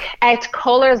look at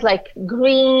colors like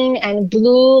green and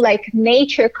blue, like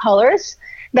nature colors,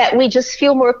 that we just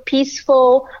feel more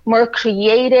peaceful, more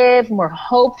creative, more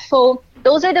hopeful.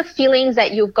 Those are the feelings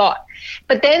that you've got.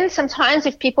 But then sometimes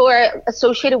if people are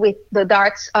associated with the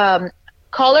dark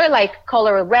color, like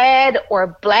color red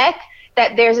or black,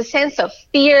 that there's a sense of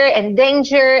fear and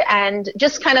danger and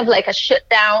just kind of like a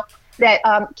shutdown that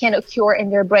can occur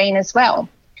in their brain as well.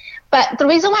 But the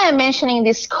reason why I'm mentioning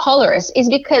these colors is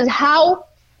because how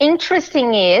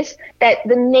interesting is that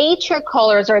the nature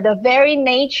colors or the very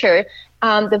nature,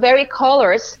 the very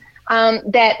colors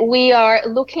that we are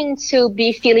looking to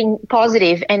be feeling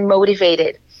positive and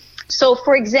motivated. So,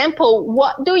 for example,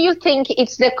 what do you think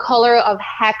is the color of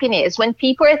happiness? When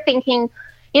people are thinking,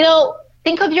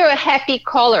 think of your happy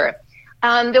color.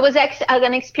 There was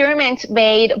an experiment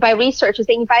made by researchers.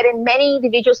 They invited many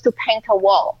individuals to paint a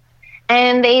wall.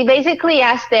 And they basically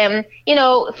asked them,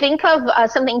 think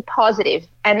of something positive.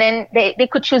 And then they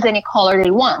could choose any color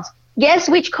they want. Guess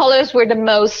which colors were the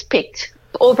most picked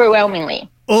overwhelmingly?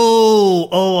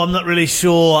 Oh, I'm not really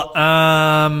sure.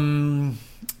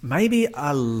 Maybe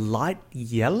a light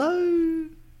yellow?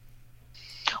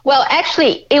 Well,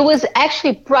 actually, it was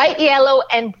actually bright yellow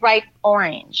and bright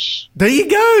orange. There you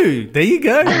go.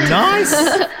 Nice.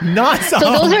 So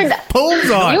those are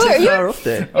bullseye. You're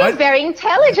very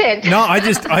intelligent. No, I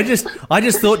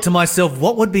just thought to myself,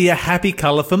 what would be a happy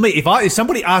color for me? If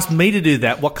somebody asked me to do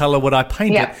that, what color would I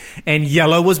paint it? And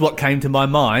yellow was what came to my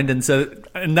mind, and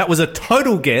that was a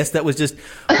total guess. That was just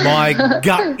my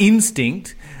gut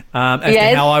instinct as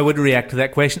to how I would react to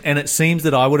that question. And it seems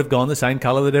that I would have gone the same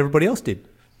color that everybody else did.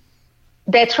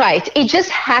 That's right. It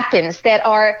just happens that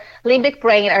our limbic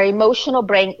brain, our emotional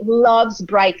brain, loves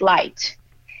bright light.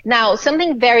 Now,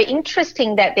 something very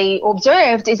interesting that they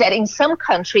observed is that in some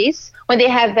countries, when they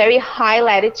have very high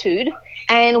latitude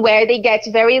and where they get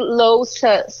very low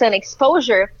sun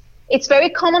exposure, it's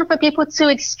very common for people to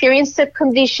experience a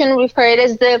condition referred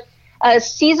as the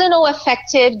seasonal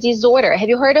affective disorder. Have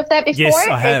you heard of that before? Yes,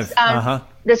 I have.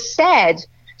 The SAD.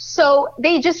 So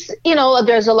they just,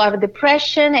 there's a lot of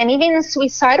depression and even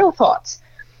suicidal thoughts.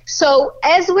 So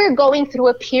as we're going through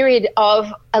a period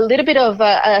of a little bit of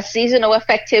a seasonal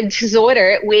affective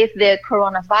disorder with the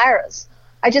coronavirus,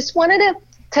 I just wanted to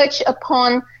touch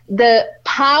upon the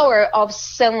power of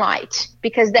sunlight,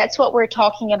 because that's what we're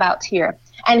talking about here,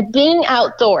 and being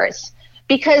outdoors.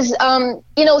 Because,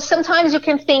 sometimes you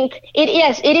can think it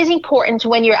is important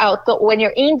when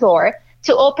you're indoor,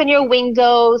 to open your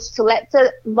windows, to let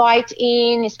the light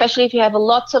in, especially if you have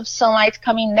lots of sunlight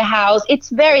coming in the house. It's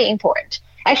very important.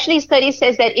 Actually, study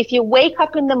says that if you wake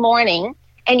up in the morning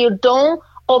and you don't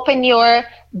open your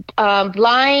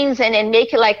blinds and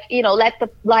make it let the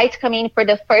light come in for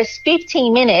the first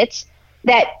 15 minutes,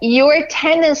 that your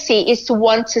tendency is to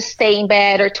want to stay in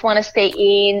bed or to want to stay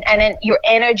in, and then your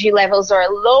energy levels are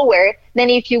lower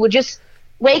than if you would just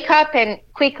wake up and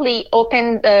quickly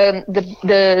open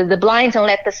the blinds and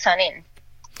let the sun in.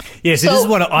 Yes, this is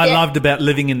what I loved about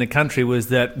living in the country, was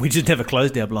that we just never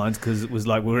closed our blinds, because it was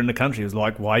like we were in the country. It was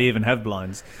like, why even have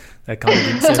blinds? They kind of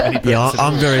didn't serve any purpose. Yeah,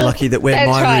 I'm very lucky that where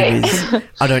my room is,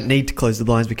 I don't need to close the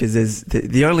blinds, because there's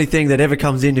the only thing that ever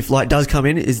comes in, if light does come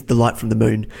in, is the light from the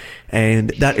moon.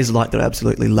 And that is light that I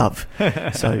absolutely love.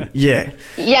 So, yeah.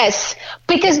 Yes,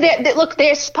 because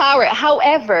there's power.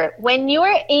 However, when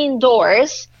you're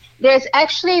indoors, there's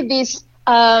actually this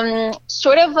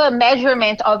sort of a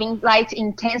measurement of light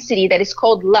intensity that is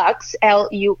called lux,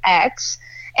 L-U-X.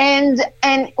 And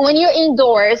when you're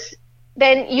indoors,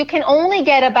 then you can only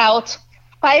get about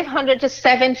 500 to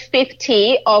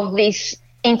 750 of this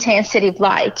intensity of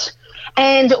light.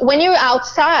 And when you're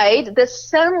outside, the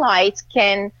sunlight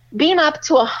can beam up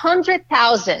to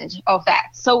 100,000 of that.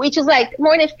 So which is like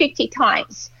more than 50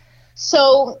 times.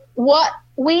 So what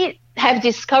we have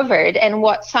discovered and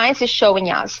what science is showing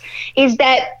us is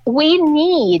that we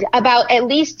need about at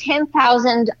least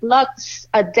 10,000 lux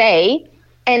a day,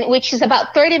 and which is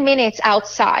about 30 minutes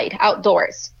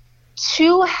outdoors,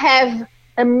 to have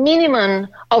a minimum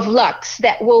of lux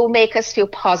that will make us feel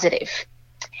positive.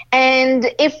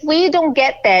 And if we don't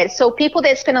get that, so people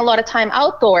that spend a lot of time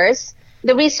outdoors,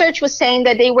 the research was saying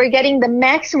that they were getting the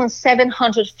maximum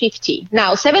 750.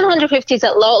 Now, 750 is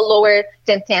a lot lower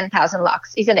than 10,000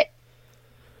 lux, isn't it?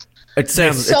 It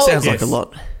sounds like a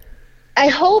lot. I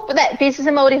hope that this is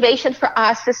a motivation for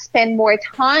us to spend more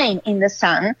time in the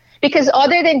sun, because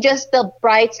other than just the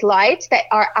bright light that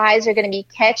our eyes are going to be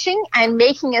catching and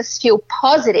making us feel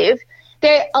positive,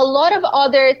 there are a lot of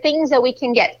other things that we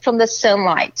can get from the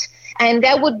sunlight. And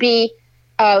that would be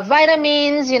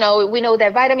vitamins. We know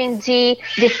that vitamin D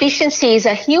deficiency is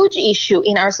a huge issue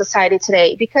in our society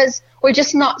today, because we're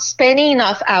just not spending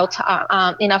enough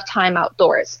time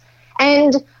outdoors.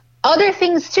 And other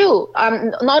things too,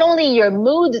 not only your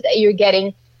mood that you're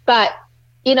getting, but,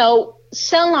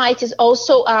 sunlight is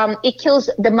also, it kills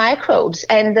the microbes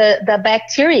and the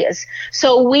bacteria.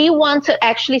 So we want to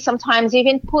actually sometimes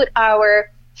even put our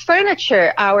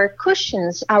furniture, our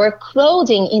cushions, our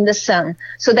clothing in the sun,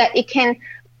 so that it can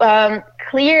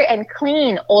clear and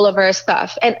clean all of our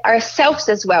stuff and ourselves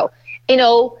as well.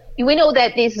 We know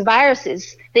that these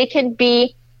viruses, they can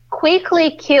be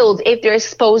quickly killed if they're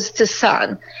exposed to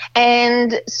sun.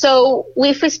 And so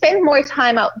if we spend more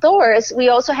time outdoors, we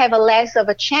also have a less of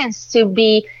a chance to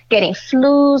be getting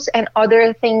flus and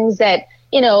other things that,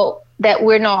 that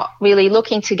we're not really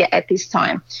looking to get at this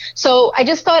time. So I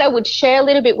just thought I would share a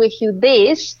little bit with you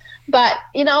this. But,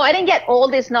 I didn't get all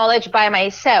this knowledge by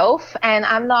myself, and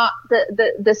I'm not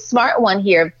the smart one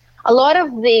here. A lot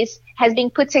of this has been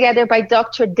put together by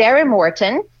Dr. Darren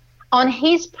Morton on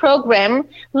his program,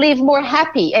 Live More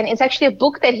Happy. And it's actually a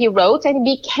book that he wrote, and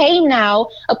it became now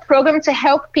a program to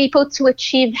help people to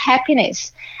achieve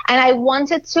happiness. And I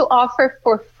wanted to offer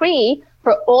for free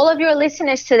for all of your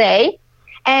listeners today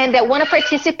and that want to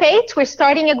participate. We're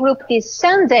starting a group this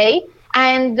Sunday,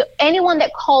 and anyone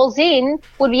that calls in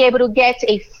would be able to get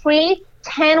a free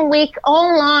 10-week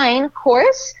online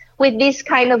course with this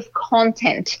kind of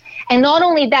content. And not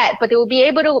only that, but they will be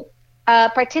able to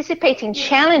participate in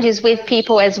challenges with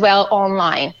people as well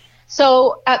online.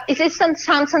 So is this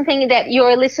something that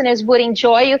your listeners would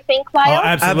enjoy, you think, Lyle? Oh,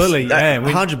 absolutely. Yeah,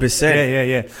 100%.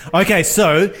 Yeah. Okay,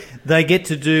 so they get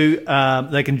to do,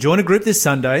 they can join a group this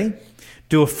Sunday,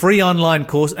 do a free online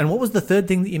course. And what was the third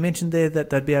thing that you mentioned there that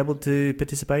they'd be able to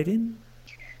participate in?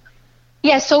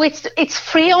 Yeah, so it's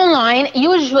free online.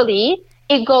 Usually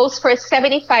it goes for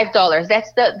 $75.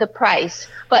 That's the price.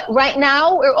 But right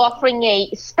now we're offering a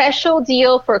special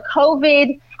deal for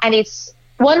COVID, and it's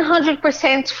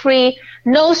 100% free,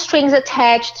 no strings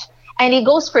attached, and it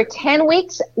goes for 10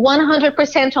 weeks,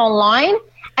 100% online.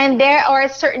 And there are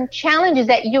certain challenges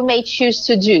that you may choose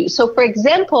to do. So, for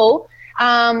example,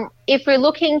 if we're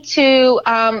looking to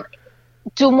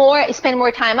spend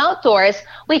more time outdoors,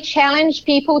 we challenge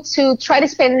people to try to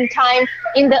spend time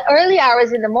in the early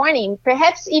hours in the morning,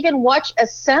 perhaps even watch a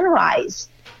sunrise.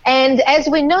 And as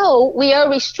we know, we are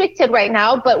restricted right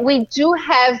now, but we do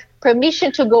have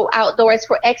permission to go outdoors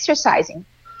for exercising.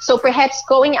 So perhaps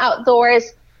going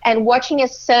outdoors and watching a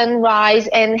sunrise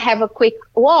and have a quick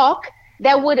walk,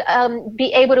 that would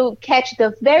be able to catch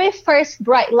the very first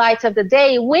bright light of the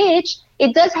day, which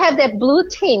it does have that blue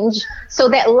tinge. So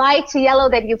that light yellow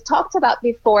that you've talked about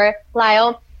before,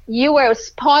 Lyle, you were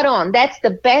spot on. That's the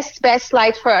best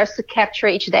light for us to capture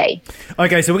each day.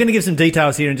 Okay, so we're going to give some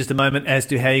details here in just a moment as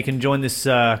to how you can join this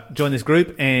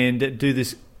group and do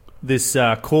this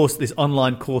course, this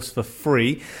online course for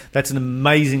free. That's an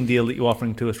amazing deal that you're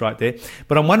offering to us right there.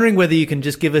 But I'm wondering whether you can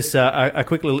just give us a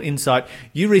quick little insight.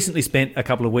 You recently spent a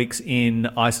couple of weeks in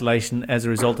isolation as a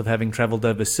result of having travelled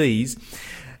overseas.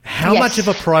 How much of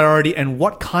a priority and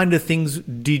what kind of things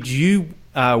did you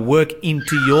work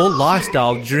into your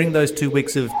lifestyle during those 2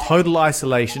 weeks of total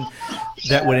isolation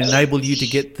that would enable you to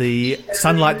get the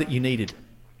sunlight that you needed?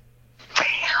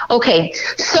 Okay,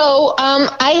 so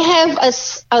I have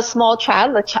a small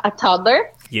child, a toddler.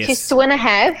 Yes. She's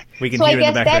 2.5. We can so hear I guess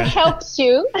in the that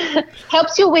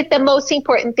helps you with the most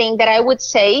important thing that I would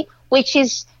say, which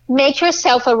is make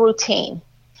yourself a routine.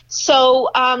 So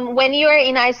when you're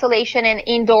in isolation and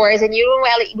indoors and you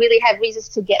don't really have reasons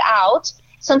to get out,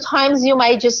 sometimes you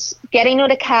might just get into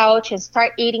the couch and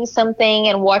start eating something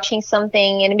and watching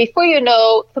something. And before you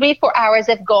know, 3-4 hours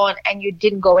have gone and you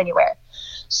didn't go anywhere.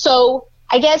 So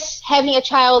I guess having a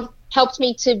child helped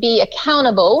me to be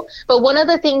accountable. But one of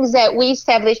the things that we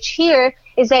established here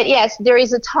is that, yes, there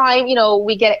is a time,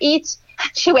 we get to eat.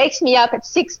 She wakes me up at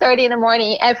 6:30 in the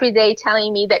morning every day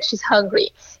telling me that she's hungry.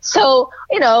 So,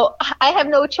 I have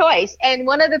no choice. And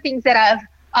one of the things that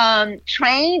I've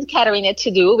trained Katerina to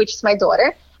do, which is my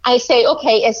daughter, I say,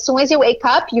 okay, as soon as you wake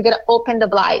up, you're going to open the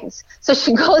blinds. So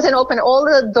she goes and opens all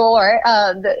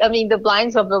the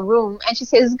blinds of the room, and she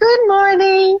says, good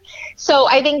morning. So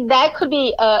I think that could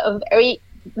be a very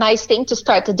nice thing to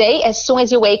start the day. As soon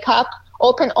as you wake up,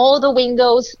 open all the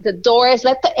windows, the doors,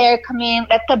 let the air come in,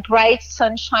 let the bright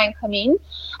sunshine come in.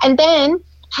 And then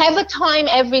have a time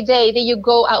every day that you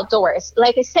go outdoors.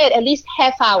 Like I said, at least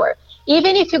half hour.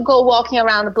 Even if you go walking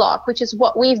around the block, which is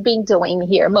what we've been doing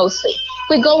here mostly.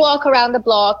 We go walk around the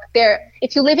block.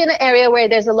 If you live in an area where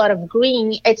there's a lot of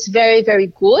green, it's very, very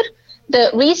good.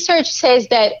 The research says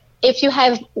that if you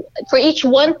have, for each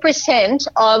 1%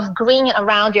 of green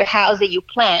around your house that you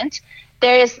plant,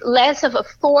 there is less of a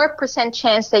 4%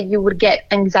 chance that you would get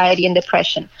anxiety and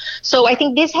depression. So I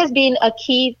think this has been a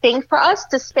key thing for us,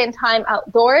 to spend time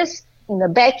outdoors in the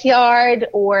backyard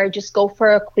or just go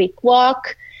for a quick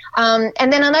walk.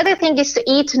 And then another thing is to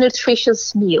eat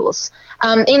nutritious meals.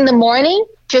 In the morning,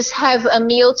 just have a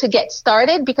meal to get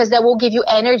started, because that will give you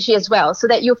energy as well, so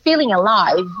that you're feeling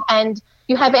alive and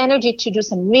you have energy to do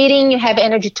some reading, you have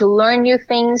energy to learn new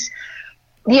things.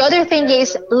 The other thing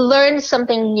is learn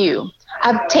something new.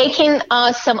 I've taken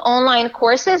some online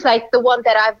courses like the one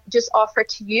that I've just offered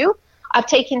to you. I've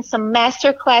taken some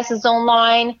master classes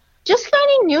online, just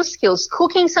learning new skills,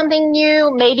 cooking something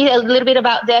new, maybe a little bit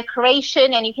about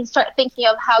decoration, and you can start thinking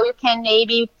of how you can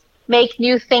maybe make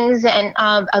new things and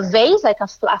a vase, like a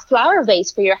flower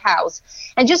vase for your house,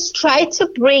 and just try to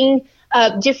bring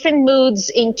different moods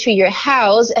into your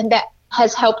house, and that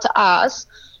has helped us.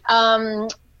 I'm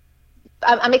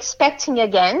expecting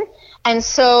again, and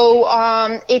so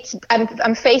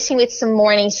I'm facing with some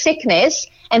morning sickness,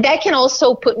 and that can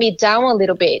also put me down a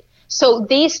little bit. So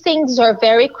these things are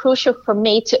very crucial for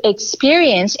me to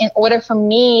experience in order for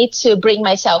me to bring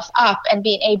myself up and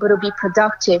being able to be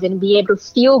productive and be able to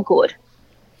feel good.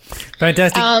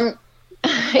 Fantastic.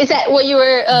 Is that what you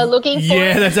were looking for?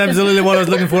 Yeah, that's absolutely what I was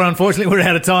looking for. Unfortunately, we're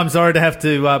out of time. Sorry to have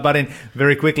to butt in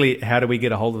very quickly. How do we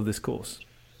get a hold of this course?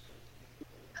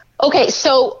 Okay,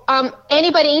 so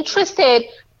anybody interested,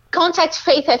 contact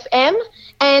Faith FM,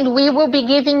 and we will be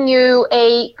giving you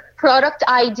a product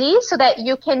ID so that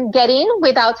you can get in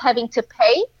without having to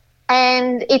pay.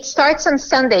 And it starts on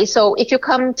Sunday. So if you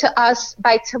come to us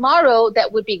by tomorrow,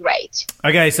 that would be great.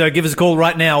 Okay, so give us a call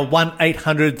right now,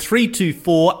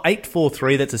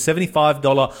 1-800-324-843. That's a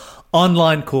 $75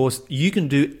 online course you can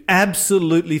do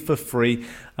absolutely for free.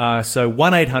 So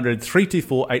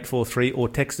 1-800-324-843 or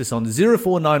text us on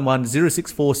 0491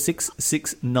 064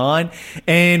 669,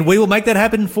 and we will make that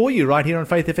happen for you right here on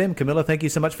Faith FM. Camilla, thank you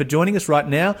so much for joining us right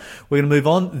now. We're going to move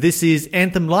on. This is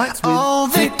Anthem Lights with all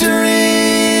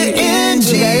victory in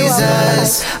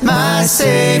Jesus, my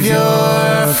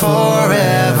Savior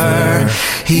forever.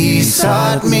 He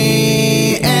sought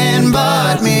me and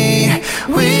bought me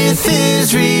with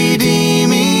His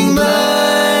redeeming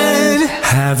blood.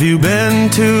 Have you been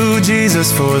to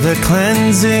Jesus for the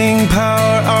cleansing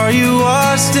power? Are you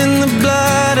washed in the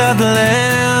blood of the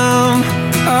Lamb?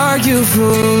 Are you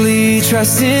fully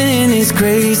trusting in His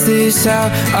grace this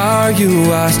hour? Are you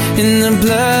washed in the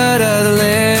blood of the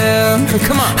Lamb?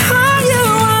 Come on. Are you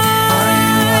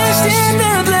washed in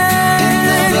the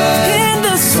blood? In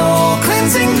the soul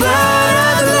cleansing blood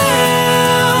of the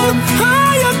Lamb?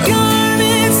 Are your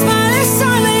garments spotless,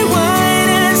 only white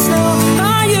as snow?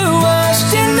 Are you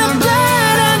washed in the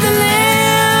blood of the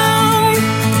Lamb?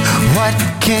 What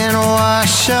can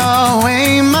wash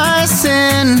away my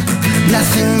sin?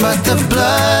 Nothing but the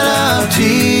blood of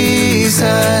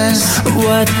Jesus.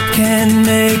 What can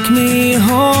make me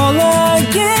whole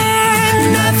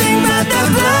again? Nothing but the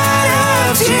blood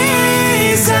of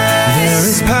Jesus. There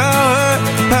is power,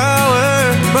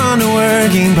 power,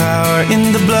 wonder-working power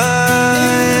in the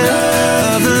blood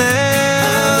of the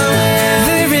Lamb.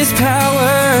 There is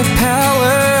power,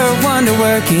 power,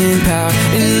 wonder-working power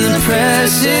in the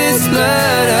precious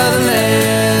blood of the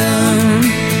Lamb.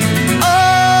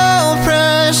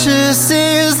 Precious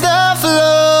is the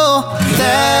flow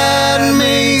that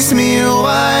makes me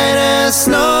white as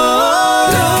snow.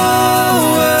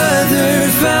 No other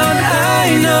found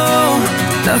I know.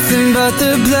 Nothing but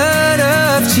the blood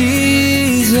of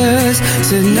Jesus.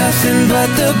 Said nothing but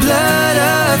the blood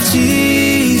of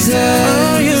Jesus.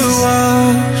 Are you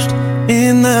washed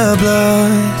in the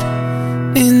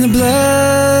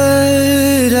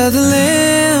blood of the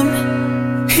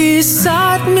Lamb? He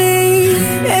sought me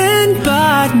and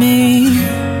bought me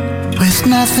with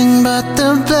nothing but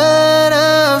the blood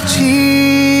of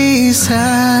Jesus.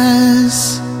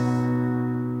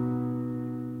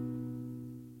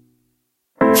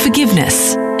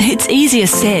 Forgiveness. It's easier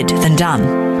said than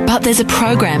done. But there's a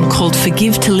program called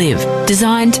Forgive to Live,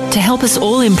 designed to help us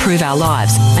all improve our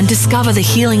lives and discover the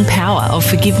healing power of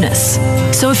forgiveness.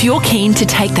 So if you're keen to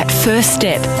take that first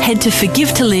step, head to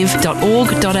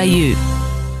forgivetolive.org.au.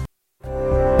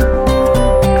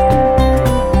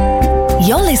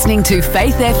 You're listening to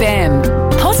Faith FM,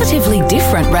 positively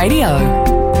different radio.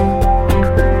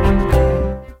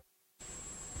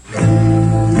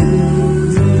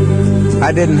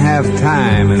 I didn't have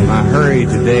time in my hurry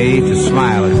today to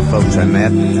smile at the folks I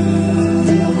met.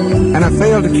 And I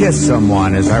failed to kiss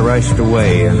someone as I rushed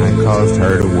away, and I caused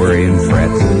her to worry and fret.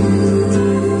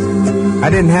 I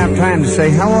didn't have time to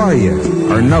say, how are you?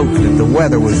 Or note that the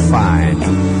weather was fine.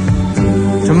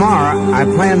 Tomorrow, I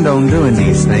planned on doing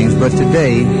these things, but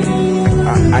today,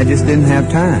 I just didn't have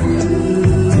time.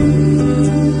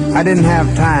 I didn't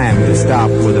have time to stop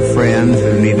with a friend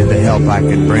who needed the help I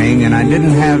could bring, and I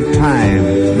didn't have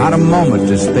time, not a moment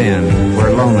to spend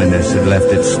where loneliness had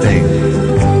left its sting.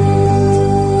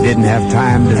 Didn't have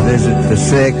time to visit the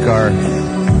sick or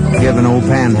give an old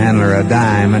panhandler a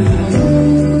dime, and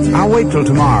I'll wait till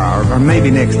tomorrow or maybe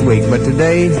next week, but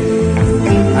today,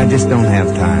 I just don't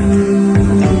have time.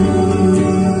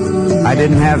 I I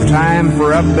didn't have time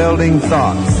for upbuilding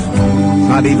thoughts,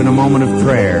 not even a moment of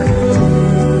prayer.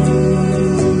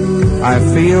 I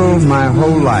feel my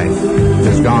whole life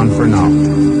has gone for naught,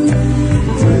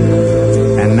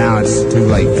 and now it's too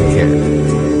late to care.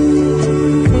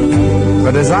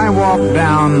 But as I walk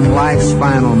down life's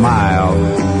final mile,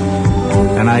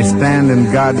 and I stand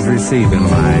in God's receiving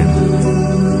line,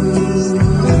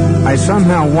 I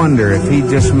somehow wonder if he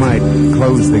just might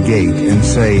close the gate and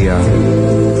say,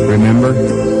 remember,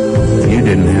 you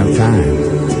didn't have time.